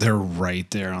 They're right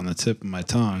there on the tip of my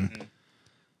tongue.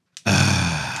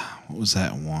 What was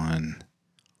that one?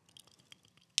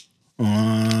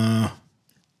 I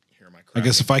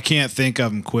guess if I can't think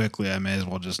of them quickly, I may as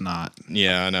well just not.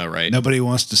 Yeah, I know, right? Nobody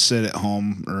wants to sit at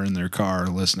home or in their car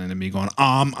listening to me going,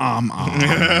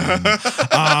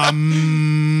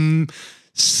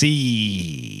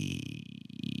 C.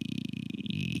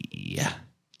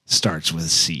 Starts with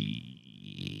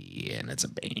C, and it's a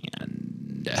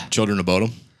band. Children of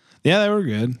Bodom. Yeah, they were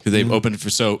good. They've opened for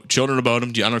Children of Bodom.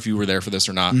 I don't know if you were there for this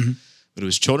or not, but it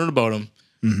was Children of Bodom,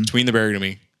 Between the Buried and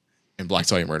Me, and Black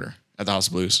Dahlia Murder at the House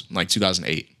of Blues in like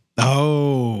 2008.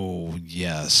 Oh,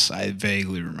 yes. I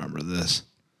vaguely remember this.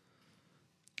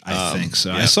 I think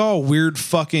so. Yeah. I saw a weird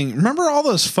fucking... Remember all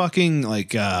those fucking,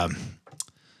 like,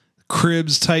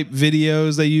 Cribs type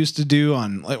videos they used to do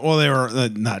on... like, well, they were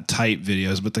not type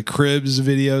videos, but the Cribs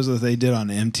videos that they did on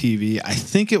MTV. I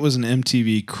think it was an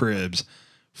MTV Cribs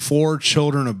for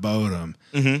Children of Bodom.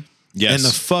 Yes. And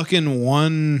the fucking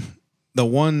one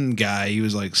guy, he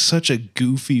was like such a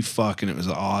goofy fuck, and it was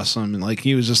awesome. And like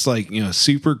he was just like,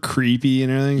 super creepy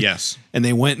and everything. Yes. And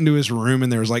they went into his room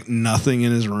and there was like nothing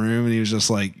in his room, and he was just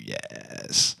like,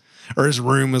 yes. Or his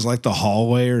room was like the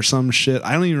hallway or some shit.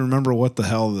 I don't even remember what the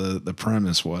hell the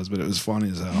premise was, but it was funny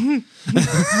as hell.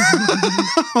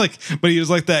 But he was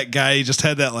like that guy. He just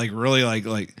had that like really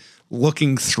like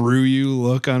looking through you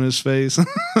look on his face.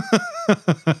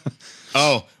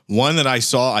 Oh, one that I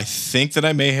saw, I think that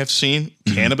I may have seen,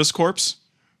 Cannabis Corpse.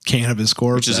 Cannabis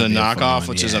Corpse. Which is a knockoff,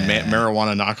 which is a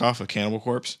marijuana knockoff of Cannibal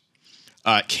Corpse.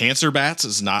 Cancer Bats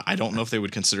is not, I don't know if they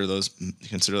would consider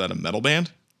that a metal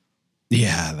band.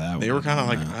 Yeah, they were kind of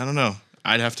like, I don't know.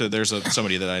 I'd have to, there's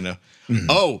somebody that I know.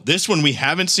 Oh, this one we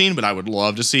haven't seen, but I would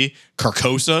love to see.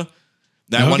 Carcosa.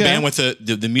 That one band with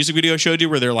the music video I showed you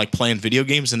where they're like playing video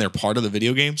games and they're part of the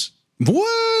video games.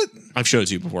 What? I've showed it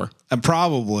to you before.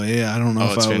 Probably. I don't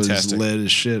know if I fantastic. was lit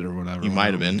as shit or whatever. You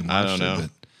might have been. I don't know.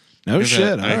 No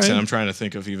shit. All right. I'm trying to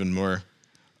think of even more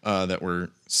that were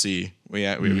C. We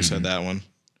said that one.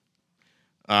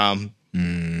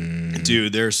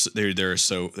 Dude, they're so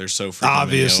freaking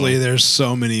obviously there's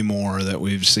so many more that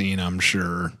we've seen, I'm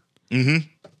sure.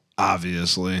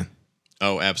 Obviously.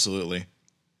 Oh, absolutely.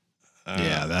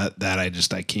 Yeah, that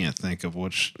I can't think of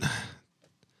which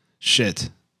shit.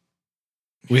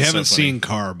 We haven't seen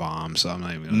Car Bomb, so I'm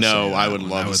not even gonna say I would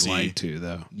love to see. I would like to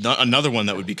though. Another one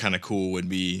that would be kind of cool would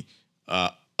be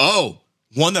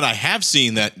one that I have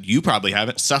seen that you probably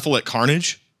haven't, Cephalid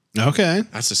Carnage. Okay.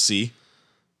 That's a C.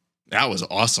 That was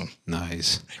awesome.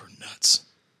 Nice. They were nuts.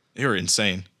 They were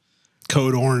insane.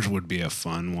 Code Orange would be a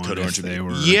fun one. Code Orange if they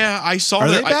were. Yeah, I saw. Are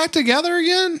they back together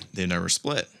again? They never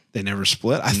split. They never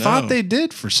split. I thought they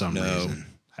did for some reason.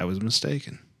 I was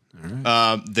mistaken. All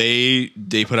right. They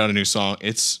put out a new song.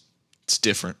 It's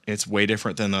different. It's way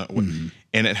different than and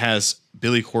it has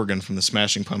Billy Corgan from the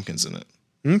Smashing Pumpkins in it.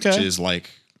 Okay. Which is like,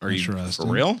 are you for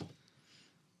real?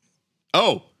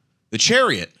 Oh, the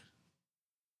Chariot.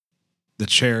 The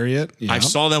Chariot. I Yep.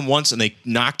 saw them once, and they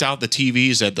knocked out the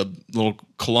TVs at the little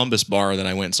Columbus bar that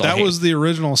I went and saw. That was the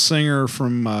original singer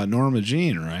from Norma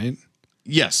Jean, right?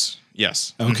 Yes.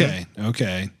 Okay.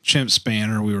 Okay. Chimp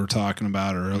Spanner we were talking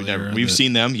about earlier. We've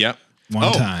seen them. Yep.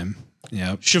 One time.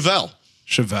 Yep. Chevelle.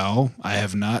 I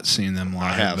have not seen them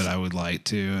live, have. but I would like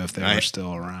to if they were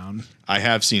still around. I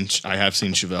have seen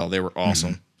Chevelle. They were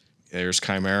awesome. There's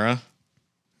Chimera.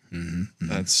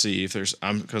 Let's see if there's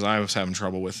because I was having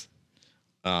trouble with.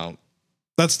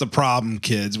 That's the problem,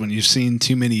 kids. When you've seen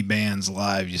too many bands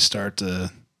live, you start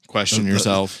to Question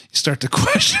yourself. You start to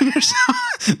question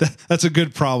yourself. That's a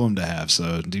good problem to have.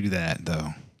 So do that, though.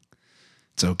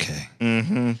 It's okay.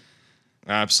 Mm-hmm.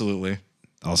 Absolutely.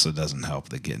 Also doesn't help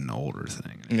the getting older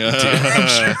thing. I'm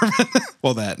sure.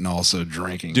 Well, that and also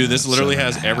drinking. Dude, this literally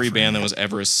has every band that was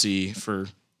ever a C for.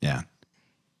 Yeah.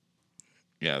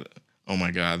 Yeah. Oh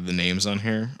my God. The names on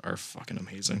here are fucking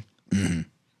amazing. Mm-hmm.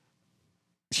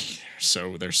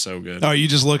 They're so good. Oh, are you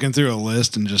just looking through a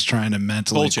list and just trying to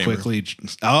mentally quickly?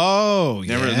 Oh,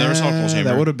 never saw Coal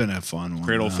Chamber. That would have been a fun one.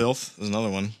 Cradle Filth is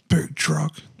another one. Big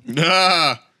truck.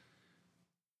 There's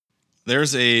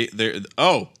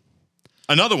another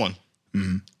one.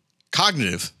 Mm-hmm.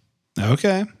 Cognitive.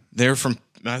 Okay. I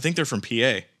think they're from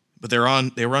PA, but they were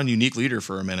on Unique Leader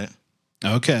for a minute.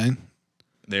 Okay.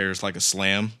 There's like a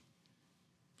slam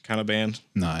kind of band.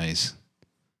 Nice.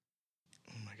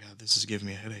 Oh my God, this is giving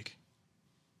me a headache.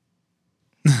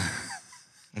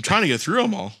 I'm trying to get through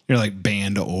them all. You're like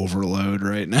band overload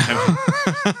right now.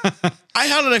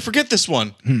 How did I forget this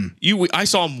one? I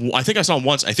saw him. I think I saw him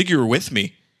once. I think you were with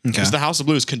me. Okay. It's the House of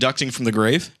Blues conducting from the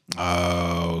grave.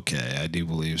 Oh, okay. I do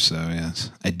believe so. Yes,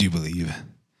 I do believe.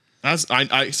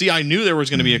 I see. I knew there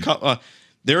was going to be a couple.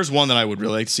 There's one that I would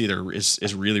really like to see. There is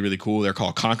really really cool. They're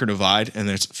called Conquer Divide, and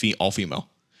it's all female.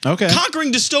 Okay.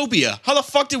 Conquering Dystopia. How the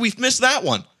fuck did we miss that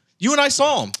one? You and I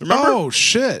saw them. Remember? Oh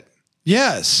shit.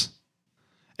 Yes.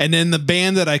 And then the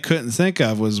band that I couldn't think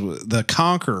of was the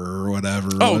Conqueror or whatever.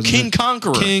 Oh, King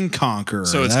Conqueror. King Conqueror.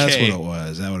 So it's That's K. what it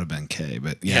was. That would have been K.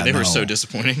 But Yeah, they were so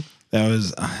disappointing. That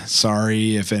was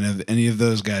sorry if any of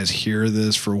those guys hear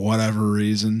this for whatever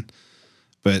reason,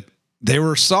 but they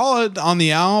were solid on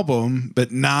the album,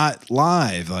 but not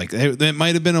live. Like that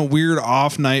might have been a weird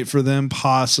off night for them,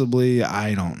 possibly.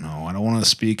 I don't know. I don't want to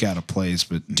speak out of place,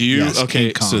 but do you? Yes,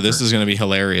 okay, so this is going to be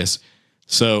hilarious.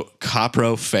 So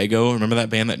Capro Fago, remember that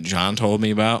band that John told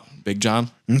me about? Big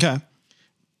John? Okay.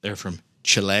 They're from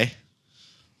Chile.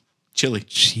 Chile.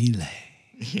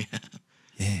 Yeah.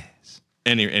 Yes.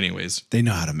 Anyways. They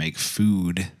know how to make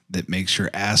food that makes your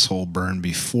asshole burn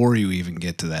before you even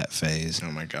get to that phase.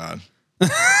 Oh my God.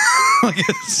 Like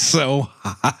it's so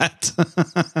hot.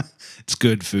 It's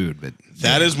good food, but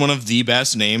that is one of the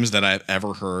best names that I've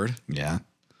ever heard. Yeah.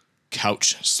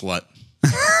 Couch Slut.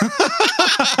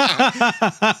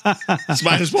 This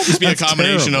might as well just be a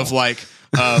combination terrible.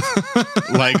 of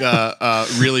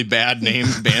really bad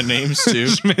band names too.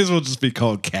 May as well just be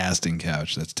called Casting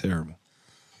Couch. That's terrible.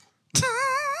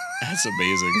 That's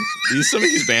amazing. Some of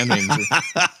these band names are,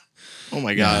 oh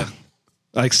my God. Yeah.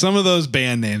 Like some of those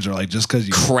band names are like just because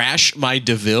you Crash My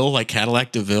DeVille, like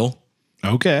Cadillac DeVille.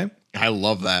 Okay. I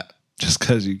love that. Just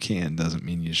because you can doesn't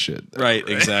mean you should. Right,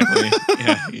 exactly.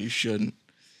 Yeah, you shouldn't.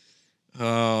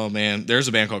 Oh man, there's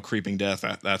a band called Creeping Death.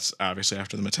 That's obviously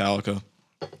after the Metallica.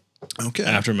 Okay.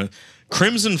 After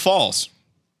Crimson Falls.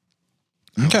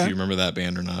 I don't know Okay. if you remember that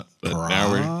band or not? But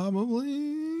Probably.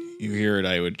 you hear it.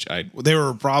 Well, they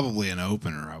were probably an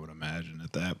opener, I would imagine,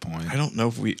 at that point. I don't know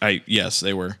if yes,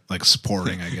 they were. Like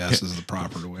supporting, I guess, is the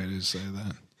proper way to say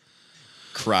that.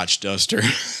 Crotch Duster.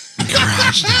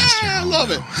 Crotch Duster. I love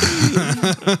it.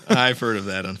 I've heard of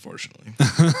that, unfortunately.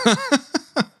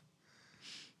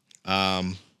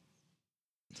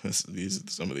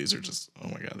 Some of these are just, oh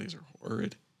my God, these are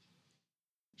horrid.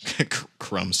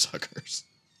 Crumb suckers.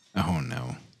 Oh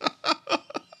no.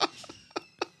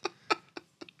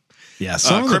 Yeah,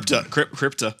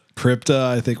 Crypta. Crypta,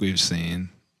 I think we've seen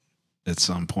at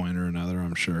some point or another,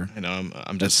 I'm sure. I know.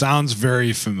 I'm That just. sounds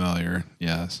very familiar.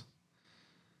 Yes.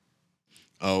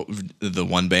 Oh, the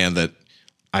one band that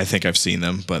I think I've seen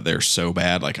them, but they're so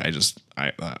bad. Like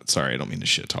sorry, I don't mean to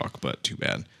shit talk, but too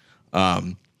bad.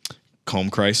 Comb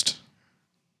Christ.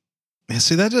 Yeah,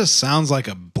 see, that just sounds like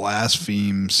a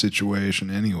blaspheme situation,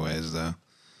 anyways, though.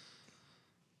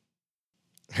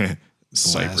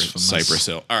 Cypress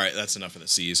Hill. All right, that's enough of the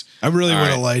C's. I really All would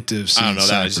right. have liked to have seen I don't know.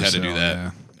 That I just had Cypress to do Hill,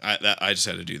 that. yeah. I just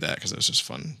had to do that because it was just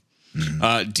fun.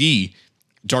 D.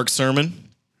 Dark Sermon.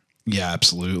 Yeah,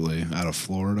 absolutely. Out of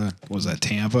Florida. Was that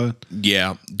Tampa?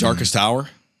 Yeah. Darkest Hour.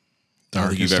 I don't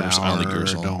think you've ever. I don't think you ever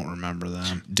I saw them. don't remember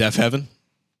them. Deaf Heaven,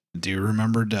 Do you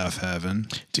remember Deaf Heaven?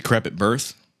 Decrepit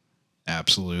Birth,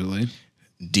 Absolutely.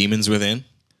 Demons Within.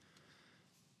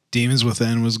 Demons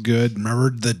Within was good. Remember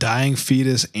the Dying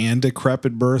Fetus and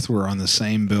Decrepit Birth were on the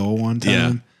same bill one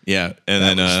time? Yeah.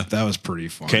 And That was pretty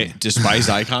funny. okay, Despised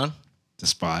Icon.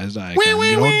 Despised Icon.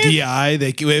 Good old DI.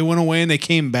 They went away and they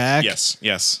came back. Yes.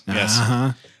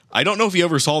 Uh-huh. I don't know if you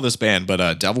ever saw this band,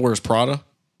 but Devil Wears Prada.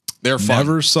 They're fun.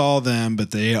 Never saw them,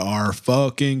 but they are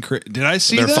fucking Did I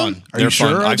see They're them? fun. Are They're you sure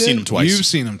fun. I I've did? seen them twice. You've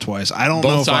seen them twice. I don't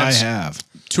Both know if times. I have.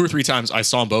 2 or 3 times. I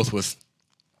saw them both with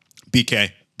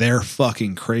BK. They're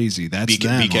fucking crazy. That's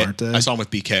them, aren't they? I saw them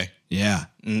with BK. Yeah.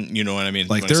 You know what I mean?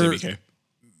 Like when I they're say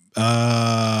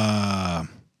BK.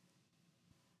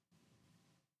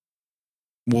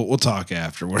 We'll talk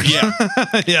afterwards. Yeah.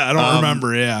 Yeah, I don't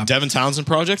remember. Yeah. Devin Townsend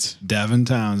Project. Devin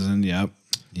Townsend. Yep.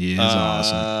 He is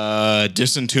awesome.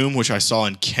 Disentomb, which I saw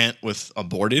in Kent with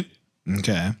Aborted.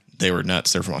 Okay. They were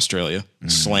nuts. They're from Australia.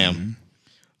 Slam.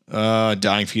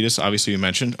 Dying Fetus, obviously you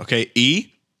mentioned. Okay. E.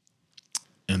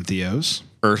 Entheos.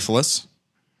 Earthless.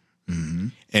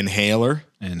 Inhaler.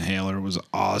 Inhaler was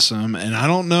awesome. And I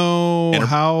don't know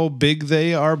how big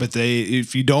they are, but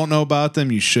if you don't know about them,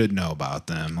 you should know about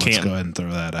them. Let's go ahead and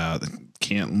throw that out. The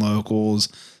Canton locals,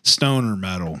 stoner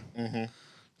metal.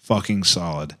 Fucking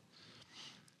solid.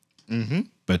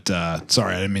 But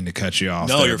sorry, I didn't mean to cut you off.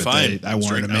 No, you're fine. I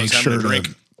wanted to make sure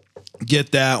to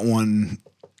get that one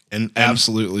and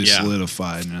absolutely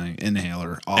solidified.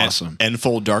 Inhaler, awesome.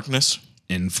 Enfold Darkness.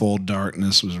 Enfold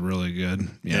Darkness was really good.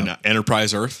 Yeah. And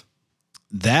Enterprise Earth.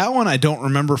 That one, I don't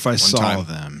remember if I saw time.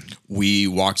 them. We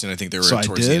walked in. I think they were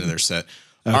towards the end of their set.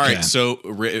 Okay. All right. So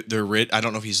I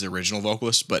don't know if he's the original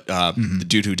vocalist, but the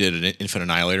dude who did it, Infant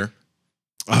Annihilator.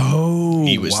 Oh,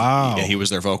 he was, wow. Yeah, he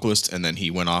was their vocalist, and then he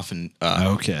went off and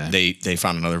they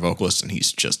found another vocalist, and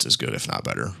he's just as good, if not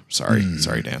better. Sorry,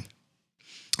 Dan.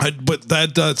 But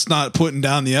that's not putting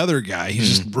down the other guy.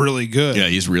 He's just really good. Yeah,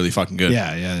 he's really fucking good.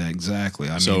 Yeah, exactly.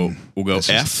 So we'll go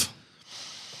F.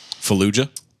 Fallujah.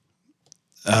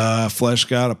 Flesh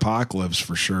God Apocalypse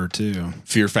for sure too.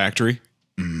 Fear Factory.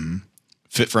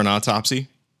 Fit for an Autopsy.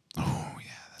 Oh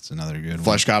yeah, that's another good one.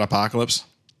 Flesh God Apocalypse.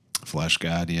 Flesh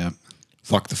God, yep.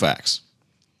 Fuck the Facts.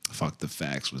 Fuck the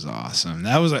Facts was awesome.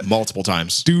 That was multiple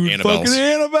times. Dude, Annabelle's. fucking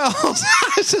Annabelle's.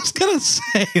 I was just gonna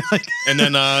say, like. And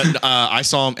then I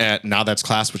saw him at Now That's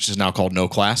Class, which is now called No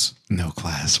Class. No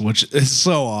Class, which is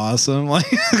so awesome. Like,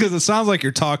 because it sounds like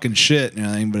you're talking shit and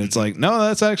everything, but it's like, no,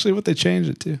 that's actually what they changed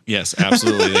it to. Yes,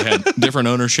 absolutely. They had different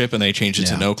ownership and they changed it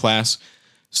to No Class.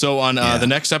 So on the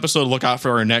next episode, look out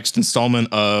for our next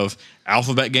installment of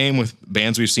Alphabet Game with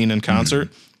bands we've seen in concert.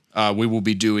 We will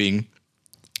be doing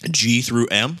G through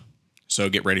M. So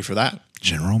get ready for that.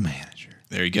 General Manager.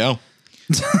 There you go.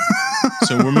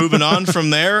 So we're moving on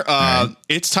from there.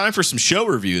 It's time for some show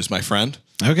reviews, my friend.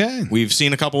 Okay. We've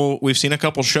seen a couple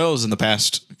shows in the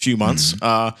past few months.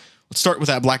 Let's start with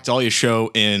that Black Dahlia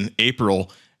show in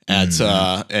April at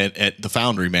the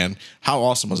Foundry, man. How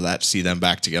awesome was that to see them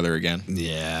back together again?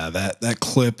 Yeah, that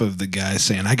clip of the guy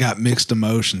saying, I got mixed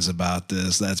emotions about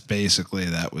this.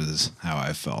 That was how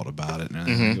I felt about it.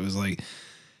 And it was like,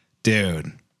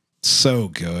 dude, so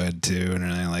good too. And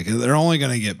everything. Like, they're only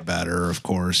going to get better, of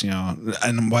course,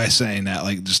 and by saying that,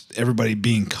 like, just everybody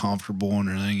being comfortable and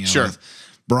everything, sure. With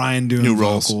Brian doing new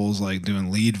vocals, roles. like doing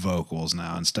lead vocals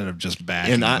now instead of just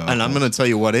backing vocals. And I'm going to tell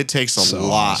you what, it takes a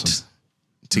lot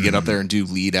to get up there and do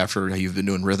lead after you've been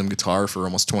doing rhythm guitar for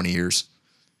almost 20 years.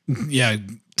 Yeah,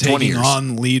 taking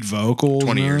on lead vocals.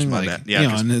 20 years, my like, bad.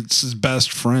 Yeah, and it's his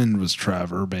best friend was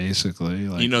Trevor, basically.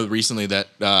 Like, recently that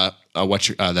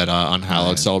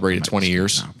Unhallowed celebrated 20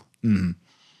 years.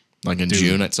 Like in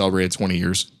June, it celebrated 20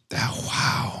 years.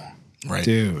 Wow. Right.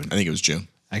 Dude. I think it was June.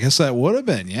 I guess that would have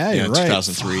been. Yeah, you're right.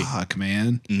 2003. Fuck,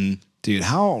 man. Dude,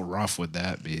 how rough would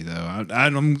that be, though?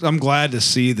 I'm glad to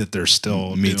see that they're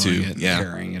still doing it and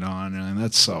carrying it on. And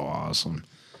that's so awesome.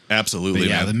 Absolutely, but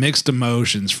yeah, man. The mixed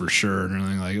emotions for sure. And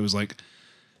everything. Like, it was like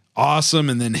awesome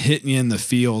and then hitting you in the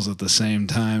feels at the same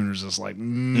time. It was just like,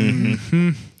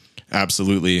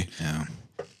 Absolutely. Yeah.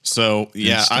 So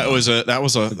yeah, that was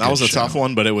a tough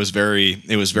one, but it was very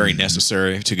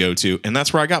necessary to go to, and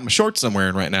that's where I got my shorts I'm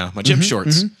wearing right now, my gym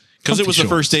shorts, because it was the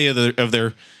first day of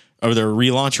their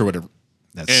relaunch or whatever.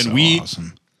 That's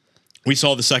awesome. We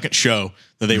saw the second show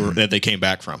that they came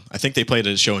back from. I think they played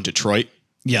a show in Detroit.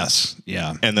 Yes.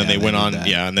 Yeah. And then they went on.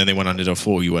 Yeah, and then they went on to do a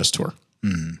full U.S. tour.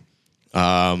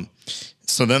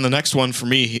 So then the next one for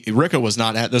me, Rika was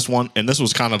not at this one, and this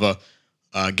was kind of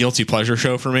a guilty pleasure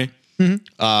show for me.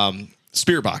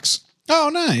 Spirit Box.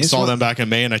 Oh, nice. Saw them back in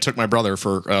May, and I took my brother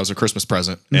for as a Christmas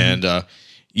present, and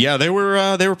Yeah, they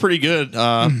were pretty good.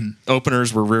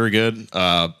 Openers were very good.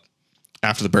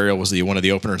 After the Burial was one of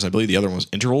the openers. I believe the other one was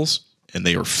Intervals, and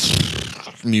they were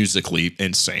musically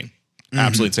insane,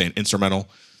 absolutely insane. Instrumental.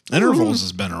 Intervals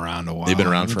has been around a while. They've been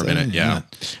around for a minute. Yeah, I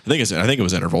think it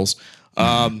was Intervals.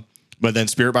 But then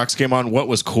Spirit Box came on. What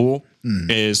was cool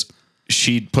is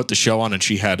she put the show on and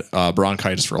she had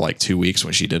bronchitis for like 2 weeks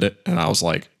when she did it, and I was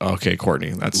like, okay,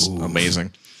 Courtney, that's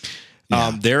amazing.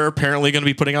 Yeah. They're apparently going to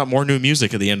be putting out more new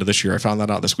music at the end of this year. I found that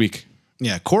out this week.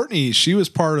 Yeah, Courtney, she was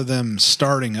part of them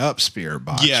starting up Spirit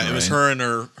Box. Yeah, it was her and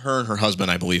her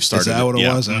husband, I believe, started. Is that what it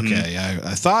was? Mm-hmm. Okay, yeah,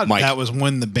 I thought Mike. That was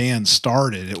when the band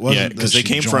started. It wasn't because they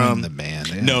came from the band.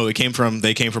 Yeah. No, they came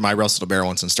from I Wrestled a Bear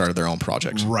once and started their own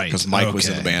project. Right, because Mike was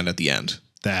in the band at the end.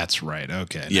 That's right.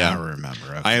 Okay, yeah, now I remember.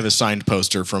 Okay. I have a signed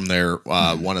poster from their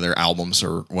one of their albums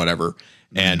or whatever,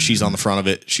 and she's on the front of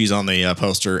it. She's on the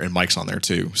poster, and Mike's on there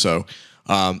too. So.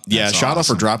 Shout out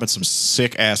for dropping some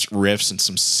sick ass riffs and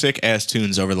some sick ass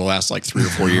tunes over the last like 3 or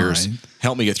 4 years. Right.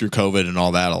 Helped me get through COVID and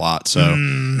all that a lot. So,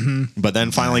 but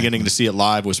then finally getting to see it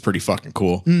live was pretty fucking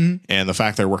cool. And the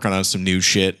fact they're working on some new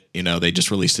shit, they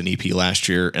just released an EP last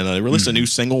year and they released a new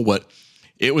single, but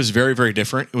it was very, very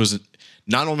different. It was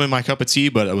not only my cup of tea,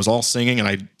 but it was all singing,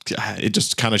 and it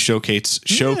just kind of showcases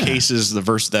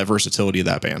that versatility of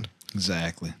that band.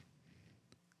 Exactly.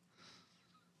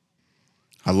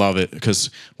 I love it because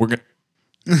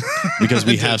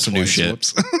we have some new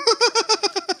shit.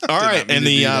 All right, and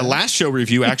the last show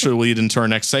review actually will lead into our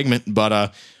next segment.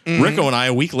 But Rico and I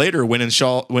a week later went in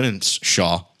Shaw. It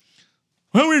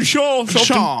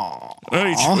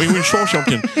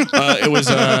was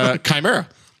Chimera.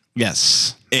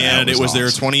 Yes, and it was their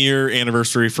 20-year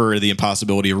anniversary for The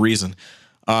Impossibility of Reason.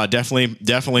 Definitely,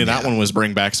 that one was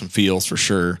bring back some feels for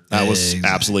sure. That was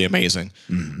absolutely amazing.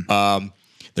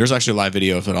 There's actually a live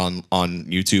video of it on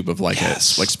YouTube of like it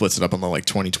splits it up on the like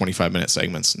 20-25 minute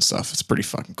segments and stuff. It's pretty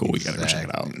fucking cool. You gotta go check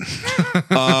it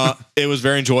out. It was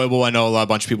very enjoyable. I know a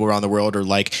bunch of people around the world are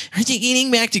like, are they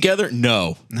getting back together?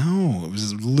 No, it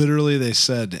was literally, they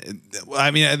said,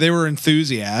 I mean, they were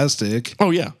enthusiastic.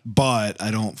 Oh yeah. But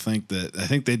I think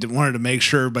they wanted to make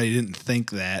sure everybody didn't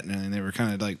think that. And they were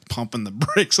kind of like pumping the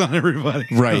brakes on everybody.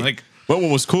 Right. Like, but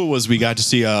what was cool was we got to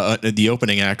see the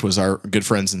opening act was our good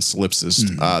friends in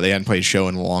Solipsist. They hadn't played a show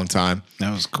in a long time.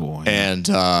 That was cool. Yeah. And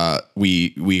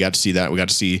we got to see that. We got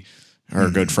to see our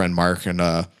good friend Mark and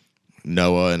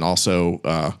Noah, and also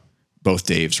both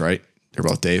Daves, right? They're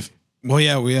both Dave. Well,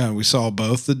 yeah, we saw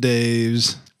both the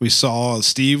Daves. We saw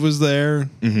Steve was there,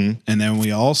 and then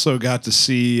we also got to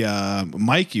see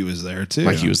Mikey was there too.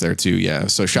 Mikey was there too, yeah.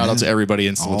 So shout out to everybody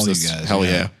in Solipsist. Hell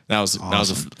yeah. That was awesome. That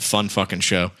was a fun fucking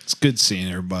show. It's good seeing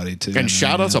everybody too. And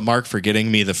shout out to Mark for getting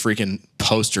me the freaking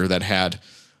poster that had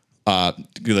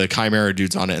the Chimera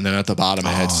dudes on it, and then at the bottom it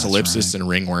had Solipsist and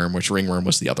Ringworm, which Ringworm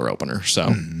was the other opener. So,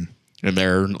 and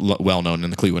they're well known in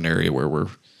the Cleveland area where we're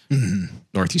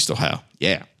Northeast Ohio.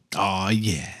 Yeah. Oh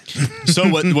yeah. So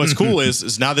what's cool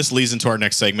is now this leads into our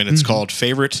next segment. It's called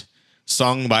Favorite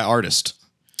Song by Artist.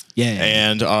 Yeah.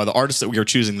 And the artist that we are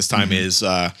choosing this time is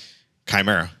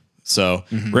Chimera. So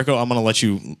Rico, I'm going to let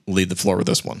you lead the floor with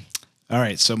this one. All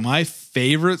right. So my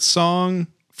favorite song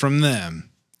from them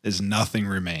is Nothing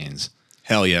Remains.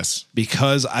 Hell yes.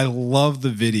 Because I love the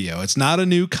video. It's not a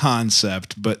new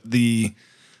concept, but the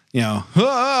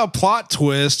plot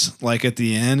twist, like at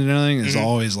the end and everything, is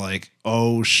always like,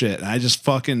 oh shit. And I just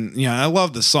fucking, I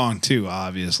love the song too,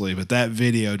 obviously, but that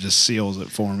video just seals it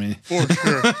for me. For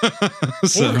sure.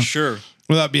 For sure.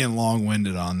 Without being long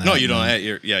winded on that. No, you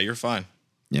don't. You're fine.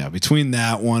 Yeah. Between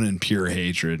that one and Pure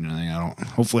Hatred and everything,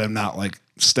 hopefully I'm not like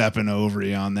stepping over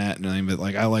you on that and everything, but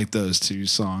like I like those two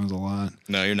songs a lot.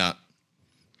 No, you're not.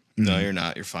 No, you're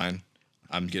not. You're fine.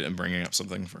 I'm bringing up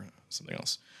something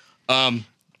else.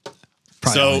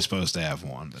 Probably only supposed to have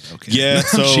one, but okay. Yeah,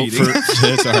 so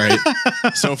it's all right.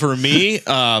 So for me,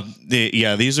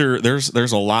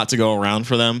 there's a lot to go around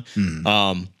for them.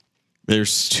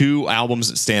 There's 2 albums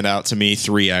that stand out to me,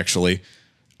 3 actually.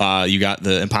 You got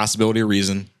The Impossibility of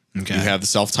Reason. Okay. You have the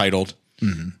self-titled,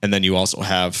 and then you also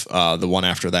have the one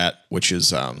after that, which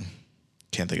is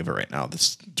can't think of it right now.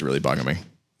 It's really bugging me.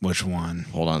 Which one?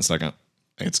 Hold on a second.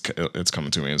 It's coming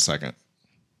to me in a second.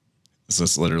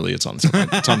 It's literally it's on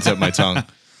the tip of my tongue.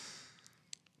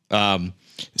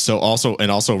 So also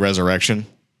Resurrection.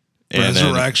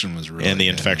 Resurrection was really and The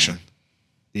good, Infection. Man.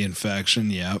 The Infection,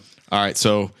 yep. All right,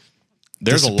 so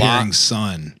there's a lot.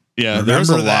 Sun. Yeah,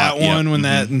 remember that one when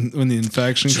the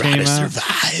Infection came out?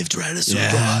 Try to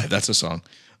survive. Yeah. That's a song.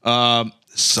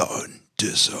 Sun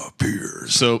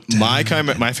disappears. So my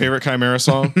favorite Chimera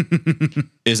song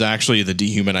is actually The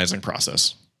Dehumanizing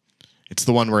Process. It's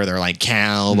the one where they're like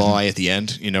cowboy at the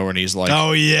end, you know, when he's like,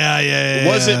 oh yeah.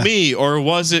 Was it me or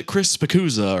was it Chris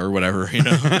Spacuzza or whatever, you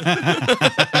know?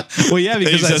 Well, yeah,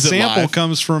 because He that says it sample live.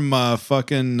 comes from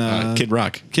fucking Kid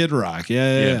Rock. Kid Rock.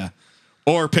 Yeah.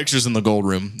 Or Pictures in the Gold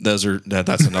Room. That's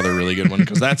another really good one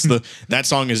because that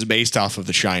song is based off of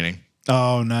The Shining.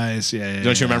 Oh, nice. Yeah.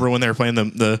 Don't you remember when they were playing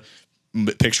the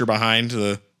picture behind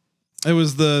the? It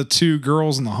was the two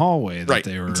girls in the hallway that Right,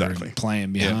 they were exactly.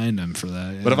 playing behind them for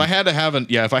that. Yeah. But if I had to have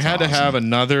to have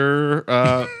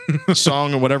another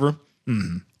song or whatever,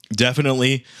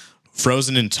 definitely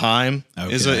Frozen in Time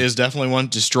is definitely one.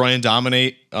 Destroy and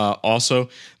Dominate. Also,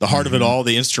 the heart of it all,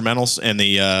 the instrumentals and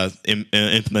the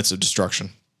implements of destruction.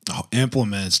 Oh,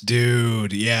 implements,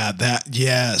 dude. Yeah,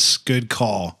 yes, good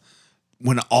call.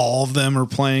 When all of them are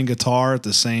playing guitar at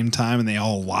the same time and they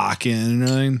all lock in and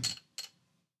everything.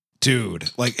 Dude,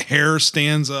 like hair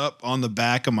stands up on the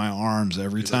back of my arms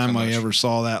every time I ever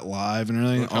saw that live and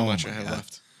everything. Look how much I have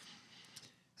left.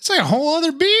 It's like a whole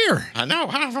other beer. I know.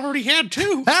 I've already had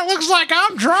 2. That looks like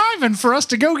I'm driving for us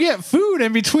to go get food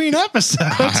in between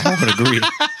episodes. I would agree.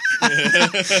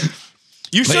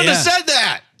 You should have said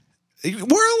that.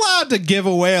 We're allowed to give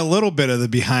away a little bit of the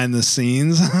behind the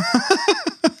scenes.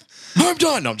 I'm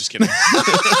done. No, I'm just kidding.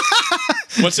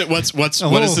 What's the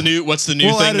new we'll thing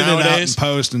edit it out nowadays? in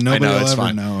post and nobody will it's ever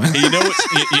fine. know. You know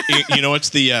what's you know what's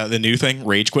the new thing?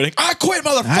 Rage quitting. I quit,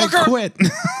 motherfucker. I quit.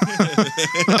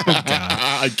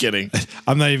 I'm kidding.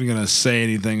 I'm not even gonna say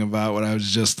anything about what I was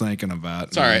just thinking about.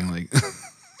 It's all right. Like,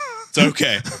 It's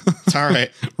okay. It's all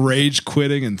right. rage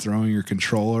quitting and throwing your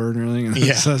controller and everything. And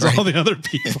Yeah, it says right. all the other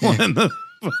people in the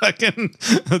fucking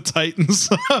the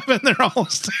stuff, and they're all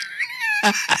staring.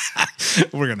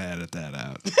 We're gonna edit that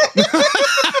out.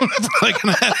 We're probably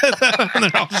gonna edit that out, and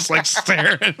they're all just like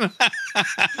staring. All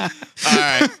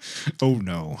right. Oh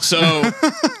no. So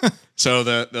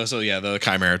the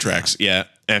Chimera tracks. Yeah.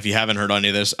 And if you haven't heard any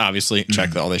of this, obviously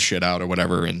check all this shit out or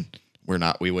whatever. And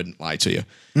we wouldn't lie to you.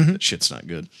 That shit's not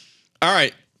good. All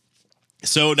right.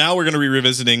 So now we're going to be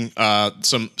revisiting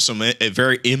some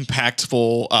very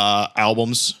impactful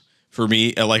albums for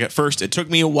me. Like at first, it took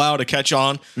me a while to catch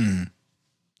on.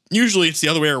 Usually it's the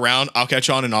other way around. I'll catch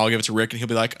on and I'll give it to Rick and he'll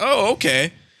be like, oh,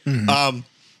 okay.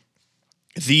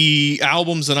 The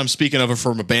albums that I'm speaking of are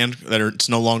from a band it's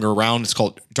no longer around. It's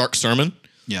called Dark Sermon.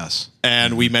 Yes.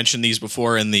 And we mentioned these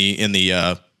before in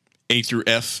the A through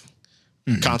F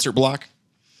concert block.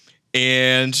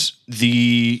 And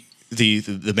the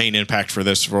main impact for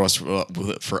this for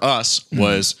us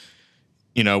was,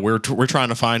 you know, we're trying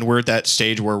to find, we're at that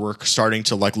stage where we're starting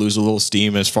to like lose a little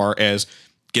steam as far as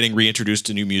getting reintroduced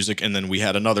to new music. And then we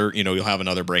had another, you know, you'll have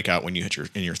another breakout when you hit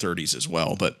in your 30s as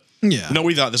well. But no,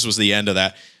 we thought this was the end of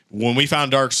that. When we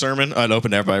found Dark Sermon, it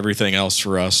opened up everything else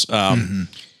for us.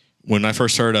 When I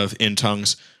first heard of In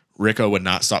Tongues, Rico would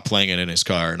not stop playing it in his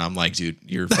car. And I'm like, dude,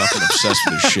 you're fucking obsessed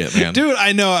with this shit, man. Dude,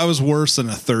 I know I was worse than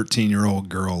a 13-year-old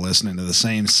girl listening to the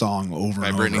same song over By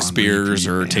and over. Britney Spears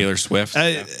or Taylor Swift.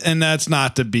 And that's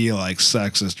not to be like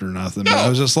sexist or nothing. But I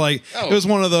was just like, it was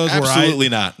one of those absolutely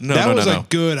not. No, that was no. a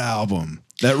good album.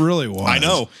 That really was. I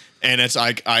know. And it's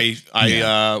like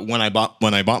when I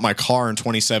bought my car in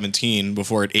 2017,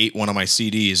 before it ate one of my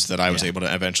CDs that I was able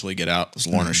to eventually get out, this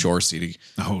Lorna Shore CD.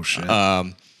 Oh shit.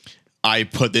 I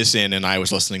put this in and I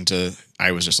was listening to.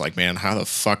 I was just like, man, how the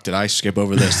fuck did I skip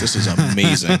over this? This is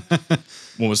amazing.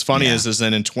 What was funny is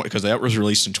then because that was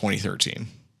released in 2013.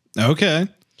 Okay.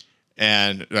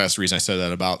 And that's the reason I said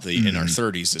that about the in our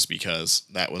 30s is because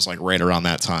that was like right around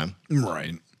that time.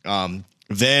 Right.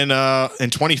 Then in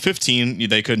 2015,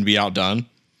 they couldn't be outdone.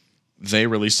 They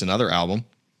released another album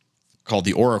called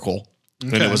The Oracle.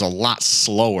 And it was a lot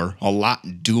slower, a lot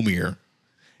doomier.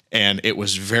 And it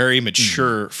was very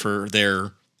mature for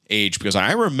their age. Because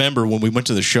I remember when we went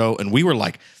to the show and we were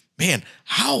like, man,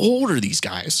 how old are these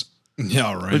guys?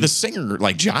 Yeah, right. Like the singer,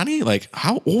 like Johnny, like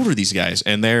how old are these guys?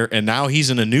 And now he's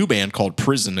in a new band called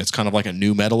Prison. It's kind of like a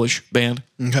new metalish band.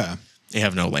 Okay. They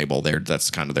have no label there.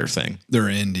 That's kind of their thing. They're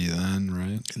indie then,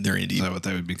 right? They're indie. Is that what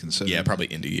they would be considered? Yeah, probably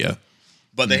indie. Yeah,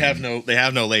 but they have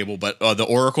no label. But the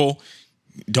Oracle,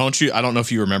 I don't know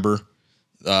if you remember.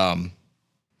 I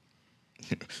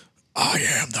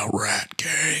am the Rat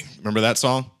Gang. Remember that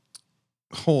song?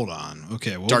 Hold on.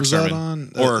 Okay, what Dark was Sermon.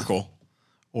 that on? Oracle.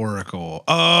 Oracle.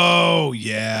 Oh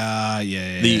yeah.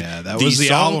 That was the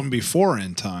song album before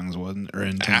In Tongues, wasn't it? Or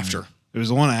In Tongues. After. It was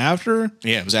the one after?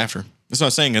 Yeah, it was after. That's what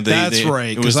I'm saying. That's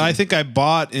right. Because I think I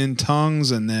bought In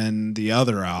Tongues and then the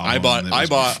other album. I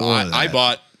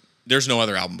bought. There's no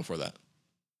other album before that.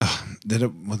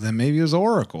 Well, then maybe it was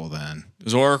Oracle then. It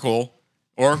was Oracle.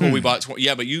 We bought.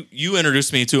 But you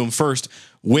introduced me to him first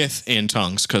with In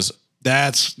Tongues because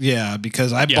That's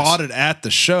because I bought it at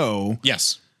the show.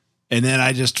 Yes. And then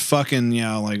I just fucking,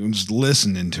 just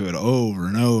listening to it over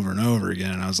and over and over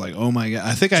again. And I was like, oh my God.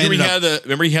 I think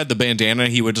remember he had the bandana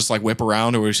he would just like whip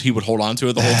around, or he would hold on to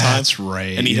it the whole time? That's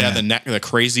right. And he had the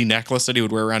crazy necklace that he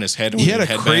would wear around his head. He had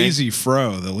a crazy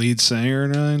fro, the lead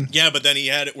singer. Yeah, but then he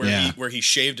had it where he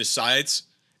shaved his sides,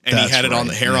 and he had it on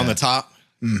the hair on the top.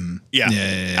 Mm-hmm.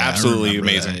 Yeah, absolutely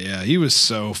amazing. That. Yeah, he was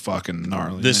so fucking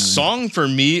gnarly. The song for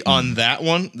me on that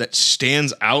one that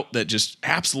stands out, that just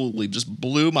absolutely just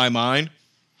blew my mind,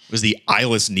 was the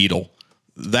Eyeless Needle.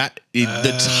 The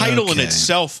title in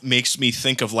itself makes me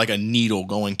think of like a needle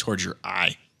going towards your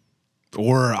eye.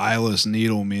 Or eyeless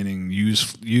needle, meaning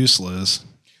useless.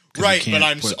 Right,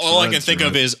 but all I can think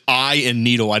of is eye and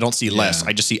needle. I don't see less.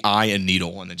 I just see eye and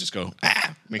needle, and they just go,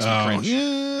 makes me cringe.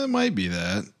 Yeah, it might be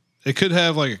that. It could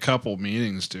have like a couple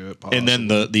meanings to it. Possibly. And then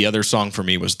the other song for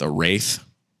me was The Wraith.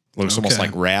 Looks almost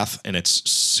like Wrath, and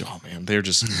they're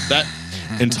just that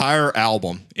entire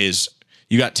album is,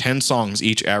 you got 10 songs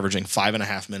each averaging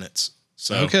 5.5 minutes.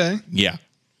 So yeah. If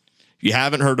you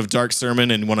haven't heard of Dark Sermon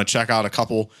and want to check out a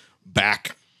couple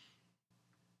back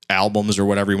albums or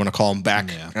whatever you want to call them,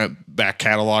 back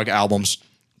catalog albums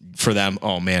for them,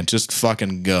 oh man, just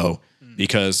fucking go,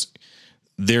 because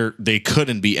they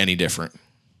couldn't be any different.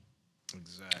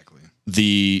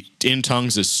 The In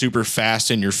Tongues is super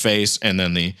fast in your face, and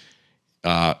then the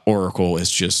Oracle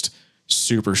is just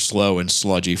super slow and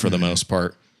sludgy for the most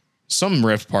part. Some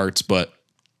riff parts, but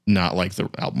not like the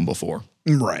album before.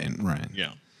 Right.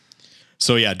 Yeah.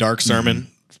 So yeah, Dark Sermon,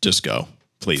 just go,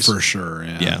 please. For sure.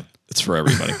 Yeah. It's for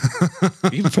everybody.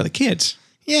 Even for the kids.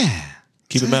 Yeah.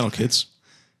 Keep it metal, kids.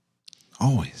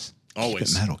 Always. Keep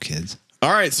it metal, kids.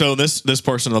 All right. So this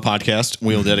portion of the podcast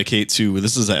we'll dedicate to,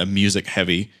 this is a music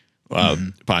heavy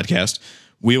podcast.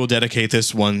 We will dedicate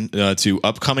this one to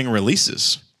upcoming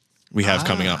releases we have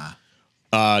coming up.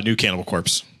 New Cannibal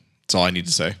Corpse. That's all I need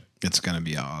to say. It's going to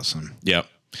be awesome. Yep.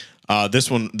 This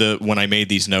one, when I made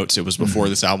these notes, it was before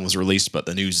this album was released, but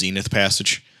the new Zenith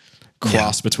Passage,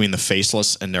 cross between the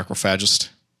Faceless and Necrophagist.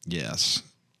 Yes.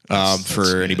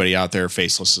 For anybody out there,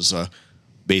 Faceless is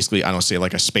basically, I don't say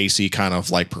like a spacey kind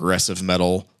of like progressive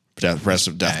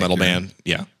death metal band.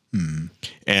 Yeah.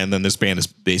 And then this band is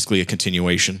basically a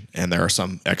continuation, and there are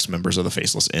some ex-members of the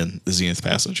Faceless in the Zenith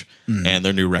Passage, and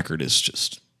their new record is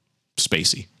just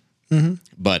spacey,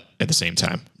 but at the same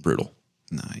time brutal.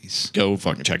 Nice. Go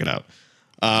fucking check it out.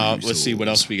 Let's see what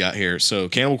else we got here. So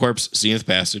Cannibal Corpse, Zenith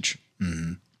Passage.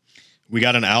 We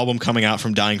got an album coming out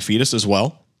from Dying Fetus as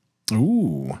well.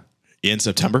 Ooh. In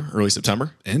September, early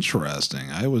September.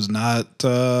 Interesting. I was not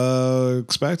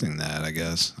expecting that, I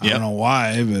guess. I don't know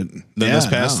why, but this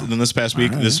past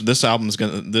week, right.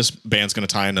 this band's gonna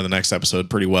tie into the next episode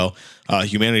pretty well.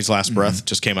 Humanity's Last Breath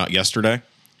just came out yesterday,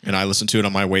 and I listened to it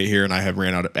on my way here, and I have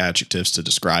ran out of adjectives to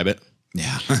describe it.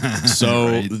 Yeah.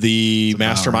 So the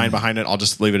mastermind behind it, I'll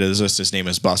just leave it as this. His name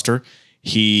is Buster.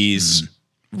 He's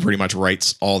pretty much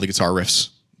writes all the guitar riffs,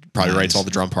 probably writes all the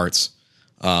drum parts.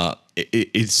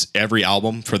 It's every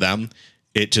album for them.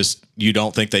 It just, you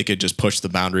don't think they could just push the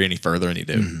boundary any further, and he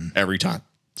do every time.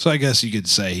 So I guess you could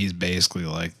say he's basically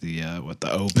like the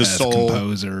Opeth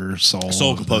composer,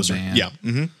 soul composer. Yeah.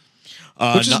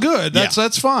 Which is good.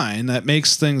 That's fine. That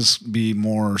makes things be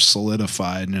more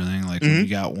solidified and everything. Like when you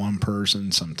got one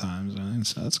person sometimes. I think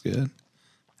so that's good.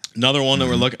 Another one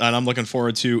that I'm looking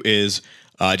forward to is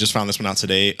I just found this one out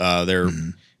today. They're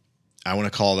I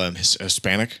want to call them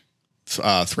Hispanic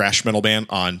thrash metal band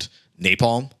on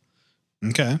Napalm.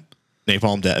 Okay. This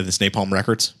Napalm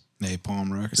Records.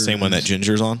 Napalm Records. Same one that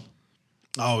Ginger's on.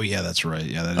 Oh yeah, that's right.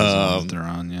 Yeah, that is the one that they're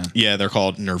on. Yeah. Yeah, they're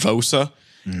called Nervosa.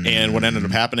 And what ended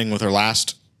up happening with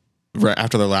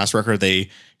after their last record, the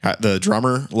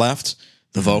drummer left,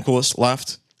 the vocalist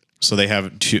left, so they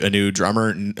have a new drummer,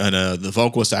 and the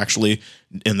vocalist actually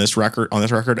on this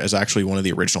record is actually one of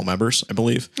the original members, I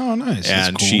believe. Oh, nice!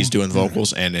 And cool. She's doing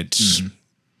vocals, and it's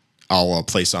I'll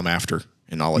play some after,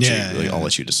 and I'll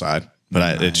let you decide.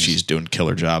 But she's doing a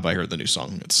killer job. I heard the new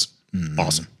song; it's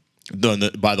awesome.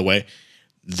 By the way,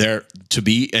 to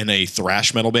be in a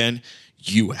thrash metal band,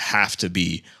 you have to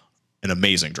be an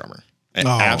amazing drummer,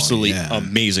 absolutely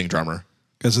amazing drummer.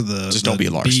 Because of don't be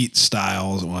Lars. Beat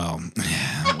styles. Well,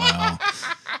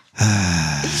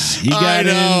 he got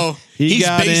in. He's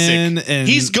basic. And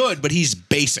he's good, but he's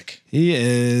basic. He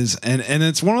is, and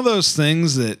it's one of those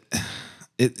things that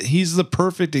he's the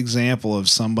perfect example of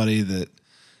somebody that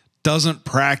doesn't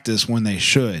practice when they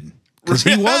should. Because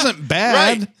he wasn't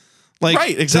bad.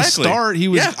 To start, he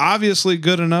was obviously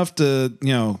good enough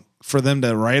to, for them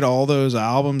to write all those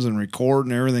albums and record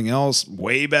and everything else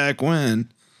way back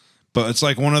when. But it's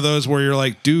like one of those where you're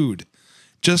like, dude,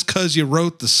 just because you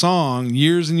wrote the song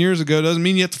years and years ago doesn't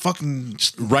mean you have to fucking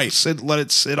let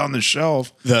it sit on the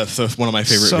shelf. One of my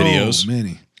favorite videos.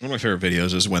 Many. One of my favorite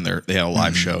videos is when they have a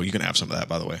live show. You can have some of that,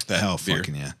 by the way. That Hell,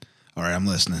 fucking yeah. All right, I'm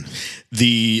listening.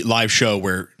 The live show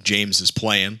where James is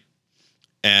playing,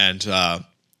 and I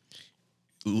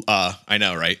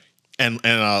know, right? And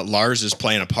Lars is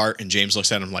playing a part, and James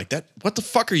looks at him like, "That. What the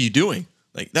fuck are you doing?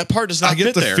 Like that part does not fit there."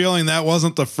 I get the feeling that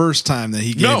wasn't the first time that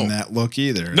he gave him that look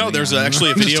either. No, there's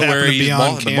actually a video where he's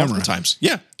on camera multiple times.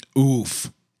 Yeah.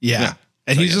 Oof. Yeah.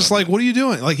 And he's just like, "What are you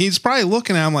doing?" Like he's probably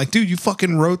looking at him like, "Dude, you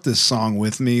fucking wrote this song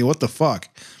with me. What the fuck?"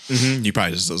 Mm-hmm. You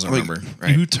probably just doesn't remember,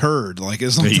 right? You turd. Like,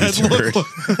 isn't that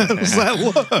look? Does that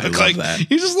look? I love like, that.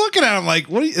 You're just looking at him like,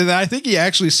 what? And I think he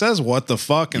actually says, "What the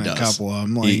fuck?" in a couple of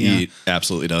them. Like, he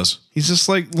absolutely does. He's just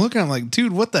like looking at him like,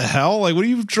 dude, what the hell? Like, what are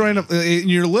you trying to? And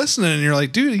you're listening, and you're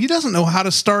like, dude, he doesn't know how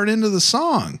to start into the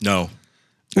song. No,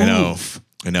 I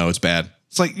know, it's bad.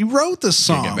 It's like you wrote this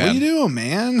song. What are you doing,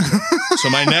 man? So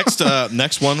my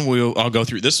next one, I'll go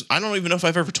through this. I don't even know if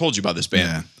I've ever told you about this band.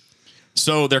 Yeah.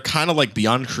 So they're kind of like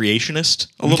beyond creationist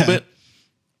a little bit.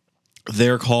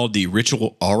 They're called the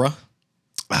Ritual Aura.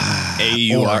 Aura.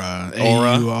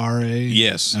 A-U-R-A.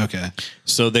 Yes. Okay.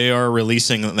 So they are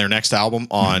releasing their next album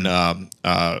on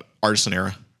Artisan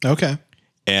Era. Okay.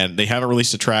 And they haven't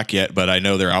released a track yet, but I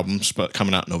know their album's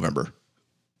coming out in November.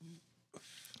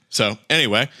 So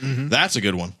anyway, that's a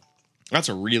good one. That's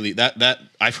a really that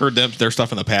I've heard their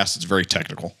stuff in the past. It's very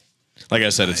technical. Like I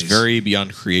said, It's very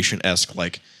Beyond Creation-esque,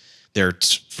 like their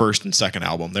first and second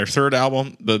album. Their third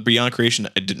album, the Beyond Creation,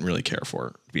 I didn't really care for,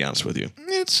 to be honest with you.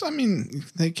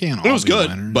 They can't all It was good,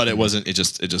 winners. but it wasn't. It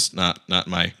just not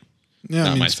my. Yeah,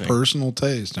 not my it's thing. personal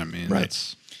taste.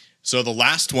 Right. So the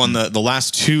last one, the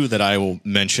last two that I will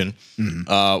mention,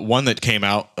 one that came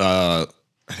out, I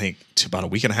think about a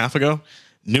week and a half ago,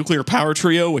 Nuclear Power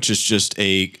Trio, which is just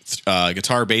a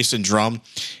guitar, bass, and drum.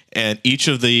 And each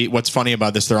of what's funny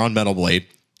about this, they're on Metal Blade.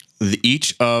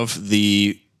 Each of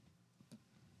the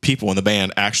people in the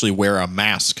band actually wear a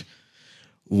mask.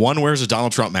 One wears a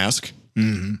Donald Trump mask.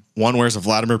 Mm-hmm. One wears a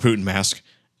Vladimir Putin mask.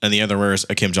 And the other wears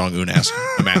a Kim Jong-un mask.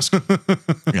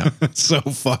 Yeah. It's so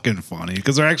fucking funny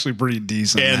because they're actually pretty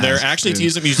decent. And they're actually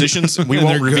decent musicians. We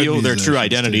won't reveal their true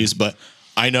identities, but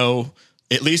I know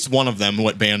at least one of them,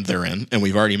 what band they're in. And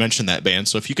we've already mentioned that band.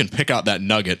 So if you can pick out that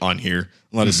nugget on here,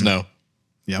 let us know.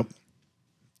 Yep.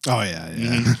 Oh, yeah.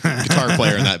 Guitar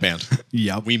player in that band.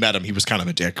 Yep. We met him. He was kind of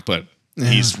a dick, but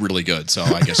he's really good. So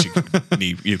I guess you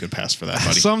can pass for that,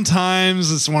 buddy.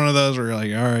 Sometimes it's one of those where you're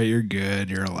like, all right, you're good.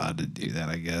 You're allowed to do that,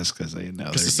 I guess, because they know.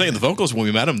 Because to say the vocals, when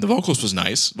we met him, the vocals was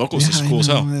nice. Vocals is cool as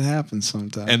hell. It happens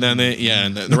sometimes. And then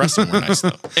and the rest of them were nice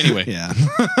though. Anyway. Yeah.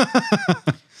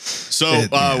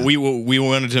 So we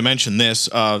wanted to mention this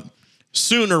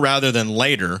sooner rather than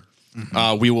later.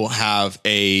 We will have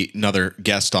another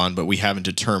guest on, but we haven't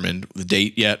determined the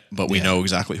date yet. But we know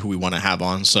exactly who we want to have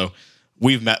on. So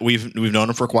we've known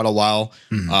him for quite a while.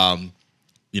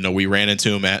 We ran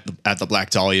into him at the Black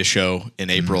Dahlia show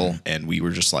in April, and we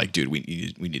were just like, dude,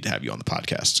 we need to have you on the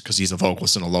podcast because he's a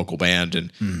vocalist in a local band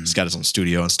and he's got his own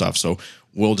studio and stuff. So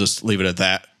we'll just leave it at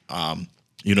that.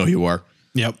 You know who you are.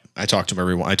 Yep. I talk to him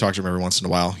every once in a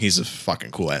while. He's a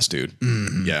fucking cool ass dude.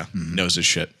 Yeah, knows his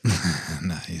shit.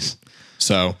 Nice.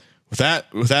 So with that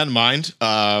in mind,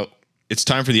 it's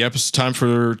time for the episode. Time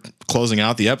for closing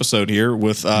out the episode here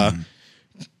with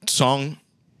song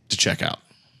to check out.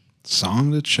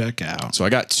 Song to check out. So I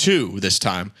got two this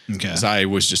time because I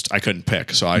couldn't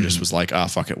pick, so I just was like,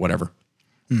 fuck it, whatever.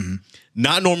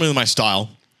 Not normally my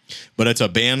style, but it's a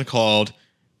band called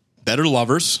Better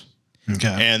Lovers. Okay.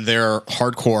 And they're a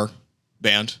hardcore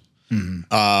band,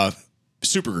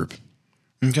 supergroup,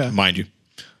 mind you.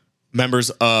 Members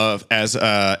of I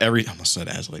almost said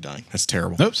As I Lay Dying. That's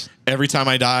terrible. Oops. Every Time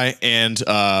I Die and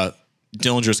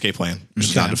Dillinger Escape Plan, which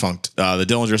is not defunct. The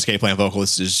Dillinger Escape Plan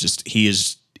vocalist is just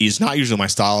he's not usually my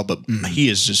style, but he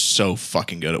is just so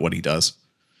fucking good at what he does.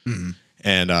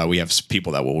 And we have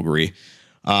people that will agree.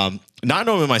 Not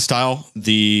knowing my style,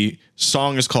 the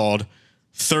song is called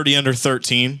 30 Under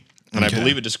 13. And I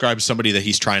believe it describes somebody that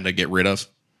he's trying to get rid of.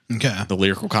 Okay. The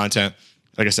lyrical content.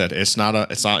 Like I said, it's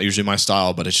not usually my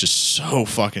style, but it's just so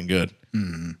fucking good.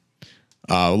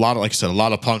 A lot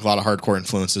of punk, a lot of hardcore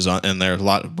influences in there, a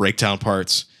lot of breakdown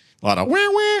parts, a lot of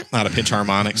a lot of pitch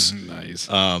harmonics. Nice.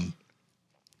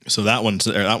 So that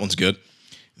one's good.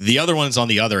 The other one's on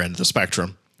the other end of the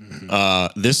spectrum.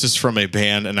 This is from a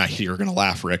band, and you're gonna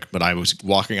laugh, Rick, but I was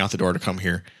walking out the door to come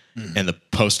here, and the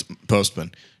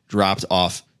postman dropped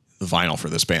off the vinyl for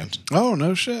this band. Oh,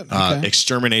 no shit. Okay.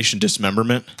 Extermination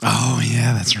Dismemberment. Oh,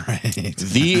 yeah, that's right.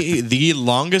 The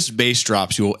longest bass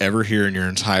drops you will ever hear in your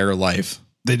entire life.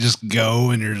 They just go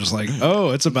and you're just like,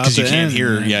 oh, it's about to you can't end.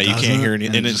 hear. Yeah, you can't hear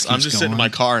anything. And I'm just sitting in my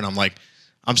going. car and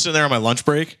I'm sitting there on my lunch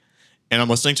break and I'm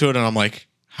listening to it and I'm like,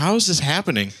 how is this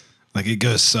happening? Like it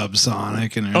goes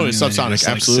subsonic and Oh, it's everything, and subsonic, you're just,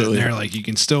 like, absolutely. sitting there, like you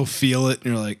can still feel it, and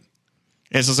you're like,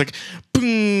 And so it's like, boom,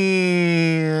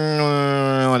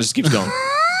 and it just keeps going.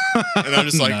 And I'm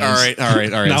just like, Nice. all right.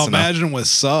 now that's enough. imagine with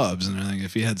subs and everything.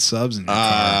 If you had subs in your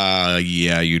car,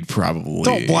 Yeah, you'd probably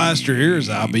don't blast your ears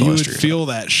out, but you would blast your ears feel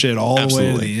that shit all the way to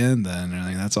Absolutely. the end. Then and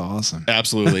everything. That's awesome.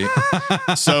 Absolutely.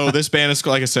 So this band is,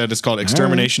 like I said, it's called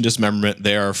Extermination Dismemberment.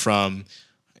 They are from,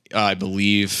 I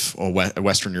believe, a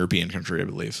Western European country. I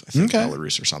believe. I think Okay.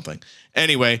 Belarus or something.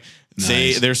 Anyway,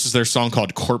 Nice. there's their song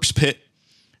called Corpse Pit.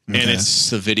 And Okay.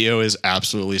 the video is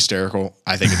absolutely hysterical.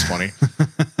 I think it's funny.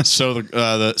 So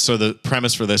the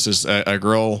premise for this is a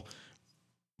girl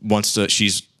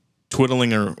she's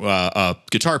twiddling her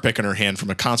guitar pick in her hand from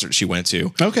a concert she went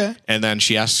to. Okay. And then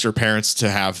she asks her parents to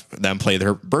have them play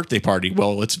their birthday party.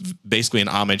 Well, it's basically an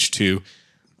homage to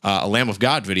a Lamb of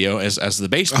God video, as the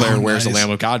bass player wears a nice. Lamb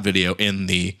of God video in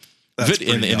the That's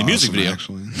in the pretty music awesome, video.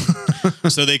 actually.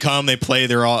 So they come, they play.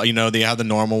 They're all, they have the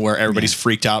normal where everybody's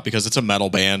freaked out because it's a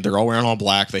metal band. They're all wearing all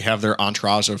black. They have their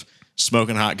entourage of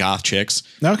smoking hot goth chicks.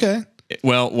 Okay.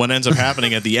 Well, what ends up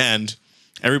happening at the end,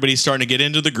 everybody's starting to get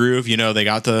into the groove. They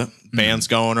got the bands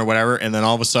going or whatever. And then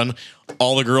all of a sudden,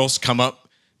 all the girls come up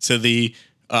to the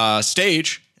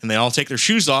stage and they all take their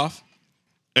shoes off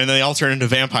and then they all turn into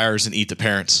vampires and eat the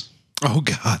parents. Oh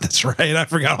God, that's right. I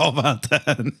forgot all about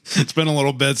that. It's been a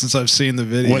little bit since I've seen the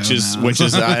video. Which is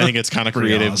I think it's kind of Pretty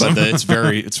creative, awesome. but it's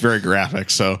very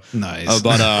graphic. So Nice.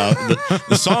 But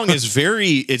the song is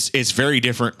it's very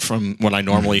different from what I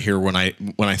normally hear when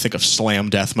I think of slam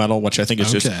death metal, which I think is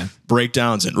Okay. just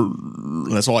breakdowns and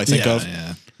that's all I think of.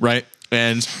 Yeah. Right?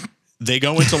 And they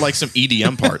go into like some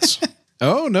EDM parts.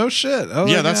 Oh no shit. Oh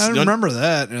Yeah, yeah, that's- I remember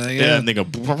that. Yeah, and they go,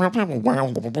 you know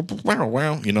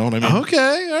what I mean?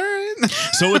 Okay, all right.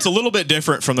 So it's a little bit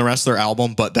different from the rest of their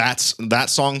album, but that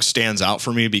song stands out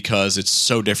for me because it's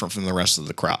so different from the rest of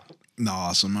the crowd.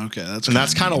 Awesome. Okay,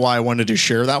 That's kind of why I wanted to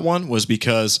share that one, was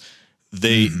because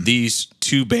these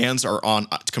two bands are on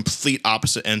complete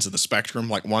opposite ends of the spectrum.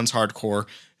 Like one's hardcore,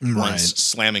 Right. one's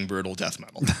slamming brutal death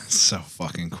metal. so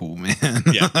fucking cool, man.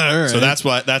 Yeah. All right. So that's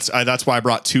why I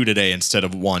brought two today instead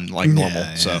of one like normal.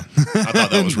 Yeah, So yeah. I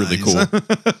thought that was really Nice.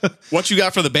 cool. What you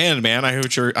got for the band, man? I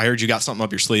heard you got something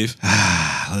up your sleeve.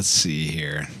 Let's see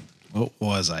here. What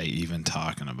was I even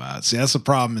talking about? See, that's the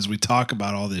problem is we talk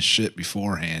about all this shit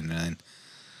beforehand, and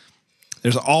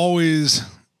there's always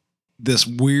this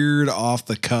weird off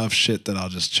the cuff shit that I'll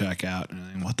just check out.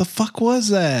 And what the fuck was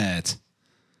that?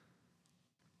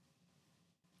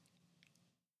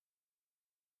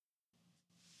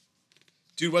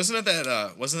 Dude, wasn't it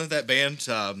that band?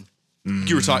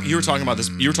 You were talking about this.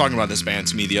 You were talking about this band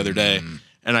to me the other day,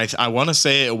 and I want to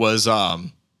say it was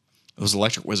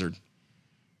Electric Wizard,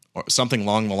 or something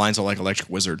along the lines of like Electric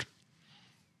Wizard.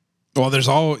 Well,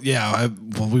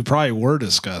 we probably were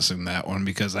discussing that one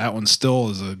because that one still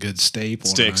is a good staple.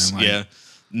 Sticks, and I'm like, yeah.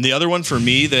 And the other one for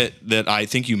me that I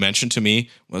think you mentioned to me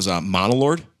was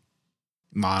Monolord.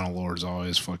 Monolord's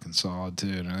always fucking solid too.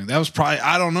 And I think that was probably,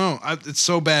 I don't know. It's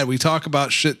so bad. We talk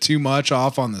about shit too much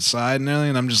off on the side and everything.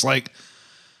 And I'm just like,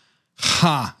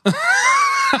 huh.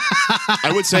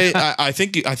 I would say I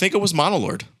think it was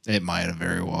Monolord. It might have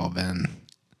very well been.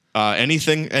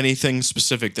 Anything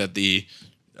specific that the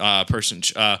person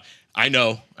I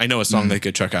know a song they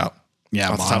could check out. Yeah,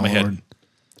 off the top of my head. Monolord.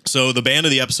 So the band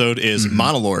of the episode is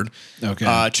Monolord.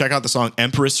 Okay. Check out the song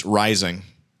Empress Rising.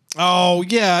 Oh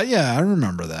yeah, I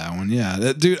remember that one.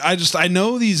 Yeah, dude. I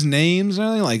know these names and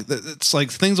everything. Like it's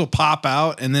like things will pop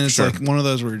out, and then it's Sure. like one of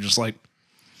those where you're just like,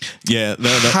 Yeah.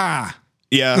 ha.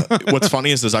 Yeah. What's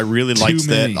funny is I really liked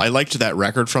that. many. I liked that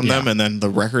record from them, and then the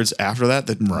records after that,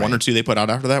 the one or two they put out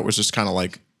after that, was just kind of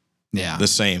like Yeah, the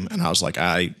same. And I was like,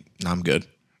 I'm good.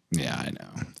 yeah, I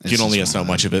know. You can only have so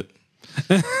much of it.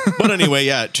 But anyway,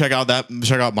 yeah, check out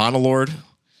Monolord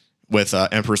with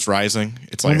Empress Rising.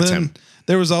 It's like Well, it's then him.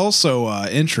 there was also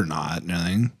Intronaut and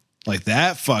everything. Like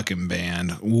that fucking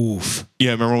band. Oof.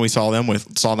 Yeah, remember when we saw them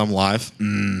live?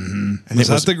 Mm-hmm. Was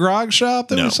that the Grog Shop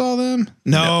that No. we saw them?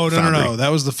 No. Foundry. That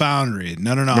was the Foundry.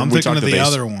 No. I'm Remember we thinking talked of to the bass-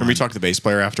 other one. Remember we talked to the bass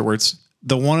player afterwards?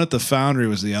 The one at the Foundry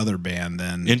was the other band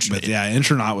then. But yeah,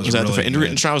 Intronaut was Was that really the good.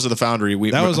 Intronaut was at the Foundry?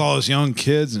 That was all those young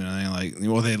kids and everything. Like,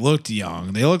 well, they looked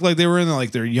young. They looked like they were in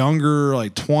like their younger,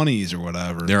 like 20s or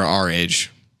whatever. They're our age.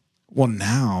 Well,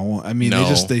 now, I mean,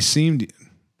 No. they seemed.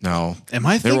 No. Am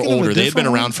I They were thinking of a older. They had been different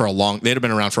around for a long. They had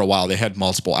been around for a while. They had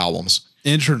multiple albums.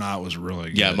 Intronaut was really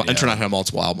good. Yeah, Intronaut had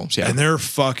multiple albums. Yeah, and they're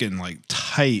fucking like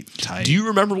tight. Do you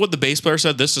remember what the bass player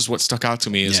said? This is what stuck out to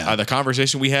me is the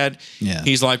conversation we had. Yeah.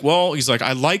 He's like,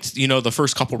 I liked, the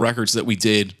first couple records that we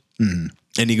did. Mm-hmm.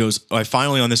 And he goes, I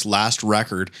finally, on this last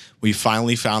record, we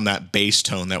finally found that bass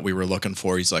tone that we were looking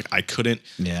for. He's like, I couldn't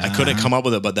come up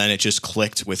with it, but then it just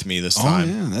clicked with me this time.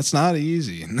 Oh, yeah, that's not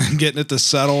easy. Getting it to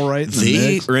settle right in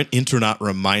the mix. Intronaut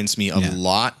reminds me a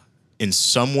lot, in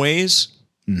some ways,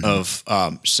 of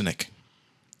Cynic.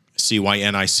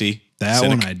 CYNIC. That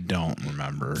Cynic. one I don't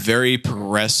remember. Very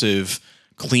progressive,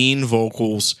 clean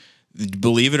vocals.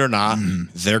 Believe it or not,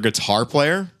 their guitar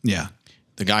player,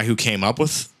 the guy who came up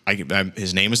with,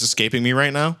 his name is escaping me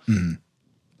right now.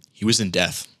 He was in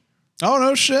Death. Oh,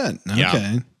 no shit. Okay.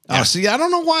 Yeah. Oh, see, I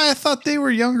don't know why I thought they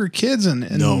were younger kids in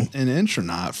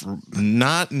Intronaut.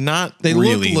 Not they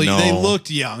really. They looked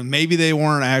young. Maybe they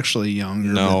weren't actually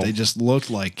younger. No. But they just looked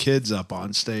like kids up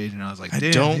on stage, and I was like,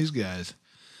 damn, these guys.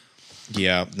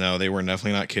 Yeah, no, they were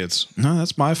definitely not kids. No,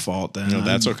 that's my fault then. No,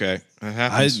 that's okay. It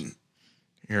happens.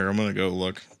 Here, I'm gonna go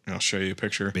look. I'll show you a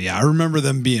picture. But yeah, I remember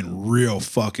them being real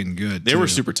fucking good. They were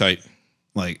super tight.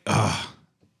 Like,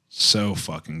 so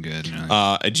fucking good.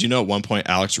 Did you know at one point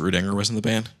Alex Rudinger was in the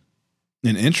band?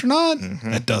 In Intronaut?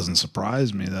 That doesn't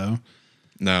surprise me though.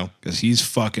 No, because he's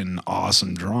fucking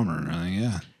awesome drummer. I think,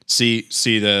 yeah. See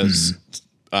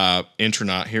the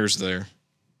Intronaut. Here's their.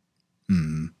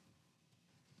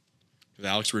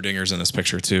 Alex Rudinger's in this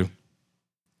picture too.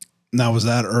 Now, was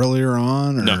that earlier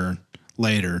on or No.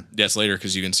 later? That's later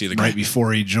because you can see the right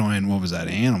before he joined. What was that?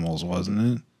 Animals,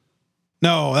 wasn't it?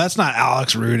 No, that's not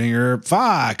Alex Rudinger.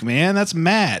 Fuck, man, that's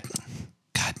Matt.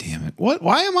 God damn it! What?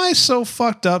 Why am I so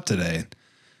fucked up today?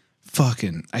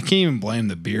 Fucking, I can't even blame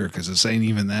the beer because this ain't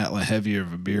even that heavier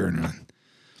of a beer.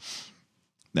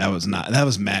 That was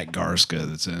Matt Garska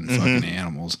that's in fucking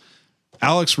Animals.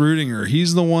 Alex Rudinger,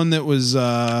 he's the one that was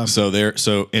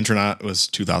so Intronaut was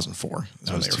 2004.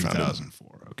 That was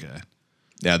 2004. Okay.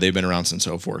 Yeah, they've been around since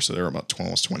 04, so they're about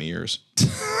almost 20 years.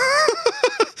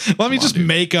 Let me just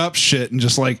make up shit and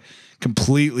just like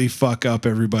completely fuck up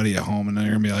everybody at home, and they're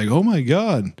gonna be like, "Oh my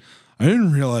god, I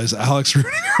didn't realize Alex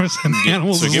Rudinger was in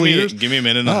Animals." So give me a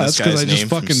minute on this guy's name. I just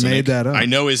fucking made that up. I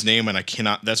know his name, and I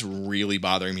cannot. That's really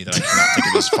bothering me that I cannot think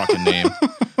of his fucking name.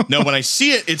 No, when I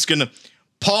see it, it's gonna.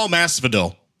 Paul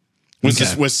Masvidal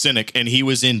was Cynic, and he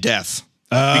was in Death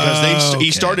because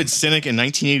he started Cynic in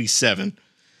 1987,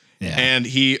 and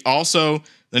he also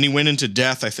then he went into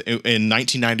Death in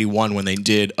 1991 when they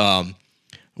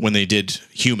did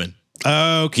Human.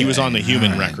 Okay, he was on the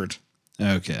Human record.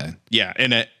 Okay, yeah,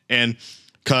 and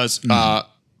because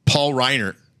Paul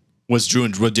Reiner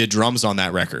did drums on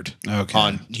that record. Okay,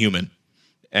 on Human,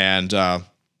 and Sean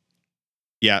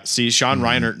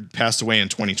Reiner passed away in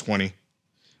 2020.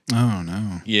 Oh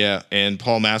no. Yeah, and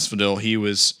Paul Masvidal,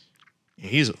 he's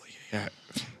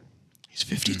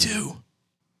 52.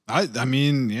 I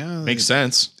mean, yeah, Makes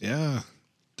sense. Yeah,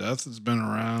 Death has been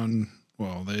around.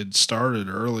 Well, they'd started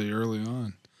early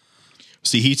on.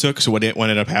 See, what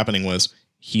ended up happening was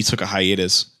he took a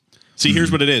hiatus. See,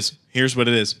 here's what it is.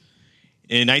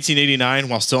 In 1989,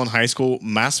 while still in high school,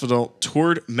 Masvidal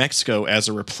toured Mexico as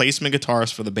a replacement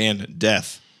guitarist for the band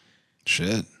Death.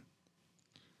 Shit.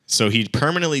 So he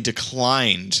permanently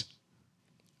declined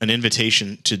an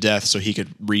invitation to Death so he could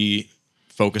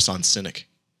refocus on Cynic.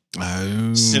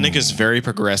 Oh. Cynic is very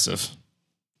progressive.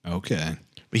 Okay.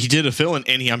 But he did a fill-in,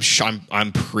 and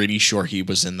I'm pretty sure he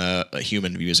was in the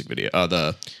Human music video,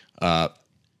 the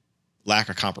Lack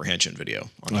of Comprehension video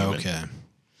on Human. Okay.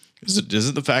 Is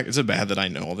it bad that I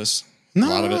know all this?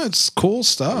 No, it's cool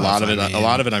stuff. A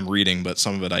lot of it I'm reading, but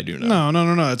some of it I do know.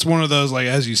 No. It's one of those, like,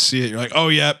 as you see it, you're like, oh,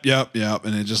 yep.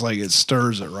 And it just, like, it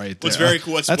stirs it right there. What's very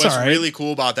cool, what's really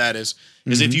cool about that is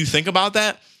if you think about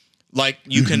that, like,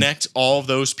 you connect all of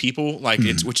those people, like,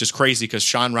 which is crazy because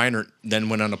Sean Reiner then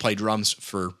went on to play drums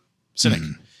for Cynic.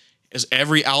 Is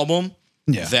every album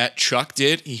that Chuck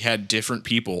did, he had different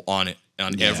people on it.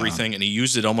 On everything, and he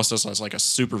used it almost as like a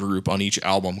super group on each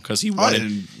album because he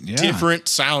wanted different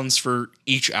sounds for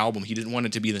each album. He didn't want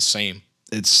it to be the same.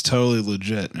 It's totally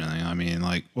legit. I mean,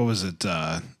 like, what was it?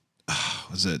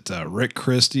 Was it Rick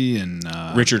Christie and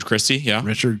Richard Christie? Yeah,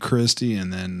 Richard Christie,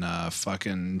 and then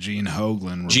fucking Gene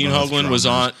Hoglan. Gene Hoglan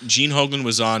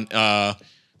was on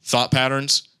Thought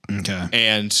Patterns. Okay,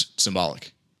 and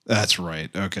Symbolic. That's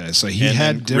right. Okay, so he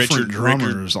had different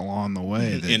drummers along the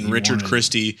way. And Richard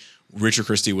Christie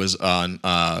was on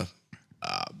the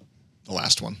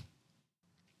last one.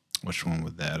 Which one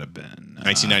would that have been?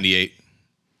 1998.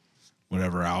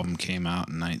 Whatever album came out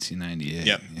in 1998.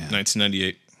 Yep,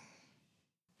 1998.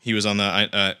 He was on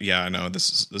the. Yeah, I know.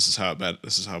 This is how bad.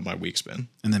 This is how my week's been.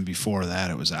 And then before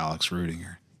that, it was Alex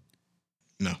Rudinger.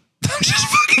 No, I'm just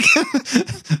fucking.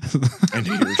 I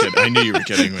knew you were kidding. I knew you were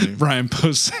kidding. When Brian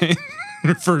Posehn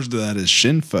refers to that as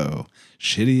shinfo,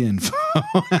 shitty info.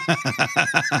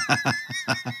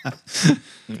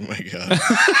 Oh my god.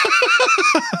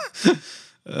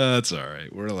 That's all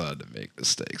right. We're allowed to make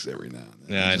mistakes every now and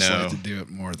then. Yeah, I know. Like to do it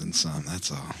more than some.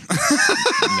 That's all.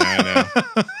 I know.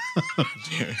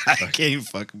 I can't even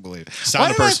fucking believe it.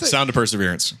 Sound of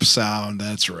Perseverance. Sound.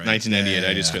 That's right. 1998. Yeah,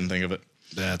 I just couldn't think of it.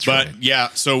 That's right. But yeah,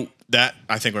 so that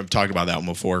I think we've talked about that one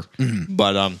before. Mm-hmm.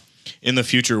 But in the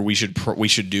future we should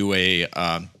do a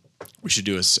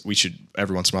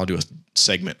every once in a while do a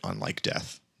segment on like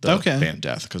death. The band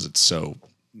Death, because it's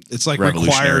like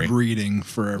required reading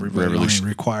for everybody.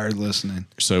 Required listening.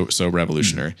 So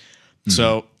revolutionary. Mm-hmm.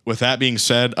 So with that being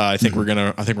said, I think we're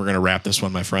gonna wrap this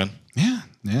one, my friend. Yeah.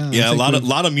 A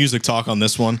lot of music talk on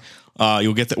this one.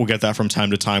 We'll get that from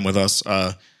time to time with us.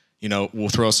 We'll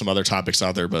throw some other topics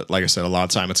out there, but like I said, a lot of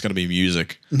time it's going to be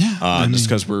music. Yeah, just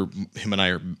because him and I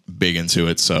are big into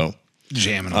it. So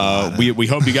jamming. We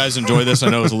hope you guys enjoy this.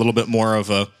 I know it's a little bit more of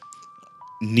a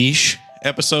niche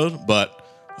episode, but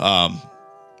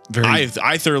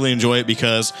I thoroughly enjoy it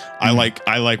because I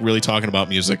like really talking about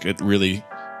music. It really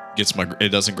it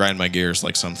doesn't grind my gears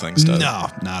like some things do. No,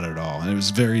 not at all. It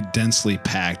was very densely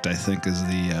packed, I think is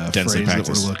the phrase that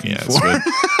we're looking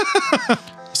for.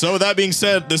 So with that being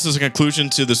said, this is a conclusion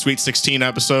to the Sweet 16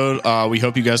 episode. We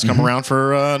hope you guys come around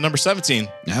for number 17.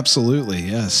 Absolutely,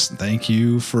 yes. Thank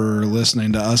you for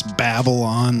listening to us babble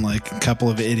on like a couple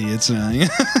of idiots.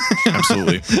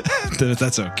 Absolutely.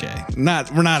 That's okay.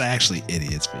 We're not actually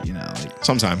idiots, but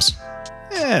sometimes.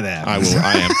 Yeah, that I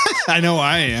am. I know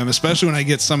I am, especially when I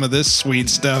get some of this sweet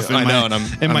stuff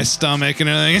in my stomach and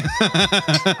everything.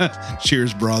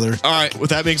 Cheers, brother. All right.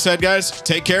 With that being said, guys,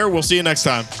 take care. We'll see you next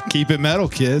time. Keep it metal,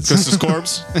 kids. This is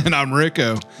Corbs. And I'm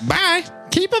Rico. Bye.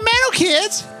 Keep it metal,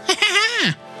 kids.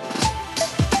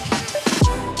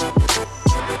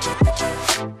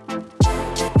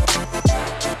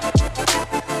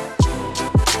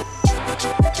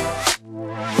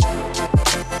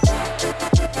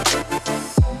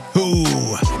 Ooh.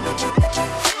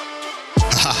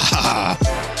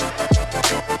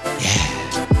 Yeah.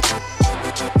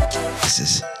 This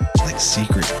is like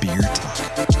secret beer talk.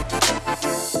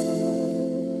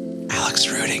 Alex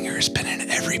Rudinger has been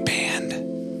in every band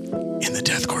in the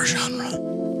deathcore genre.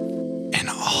 In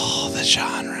all the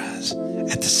genres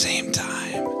at the same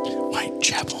time.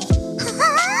 Whitechapel.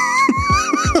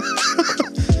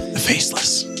 The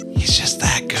Faceless. He's just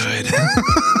that good.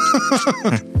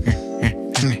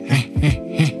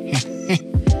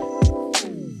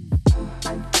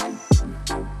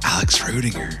 Alex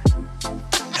Rudinger.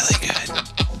 Really good.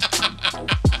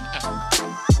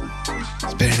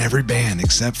 He's been in every band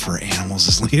except for Animals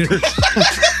as Leaders.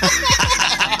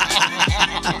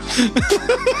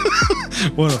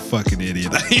 What a fucking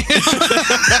idiot I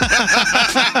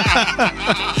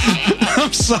am.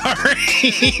 I'm sorry.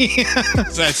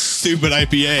 It's that stupid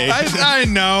IPA. I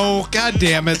know. God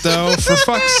damn it, though. For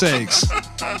fuck's sakes.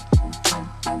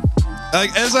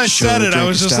 Like, as I said it, I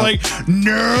was just like,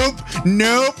 nope.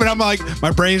 And I'm like,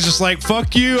 my brain's just like,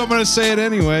 fuck you. I'm going to say it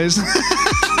anyways.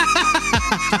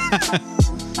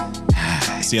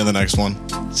 See you on the next one.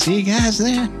 See you guys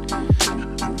then.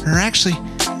 Or actually,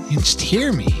 you can just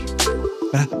hear me.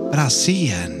 But I'll see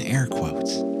you in air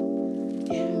quotes.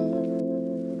 Yeah.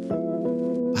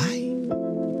 Bye.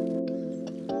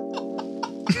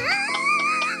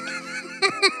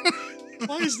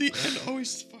 Why is the end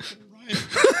always fucking right?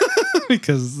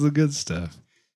 Because it's the good stuff.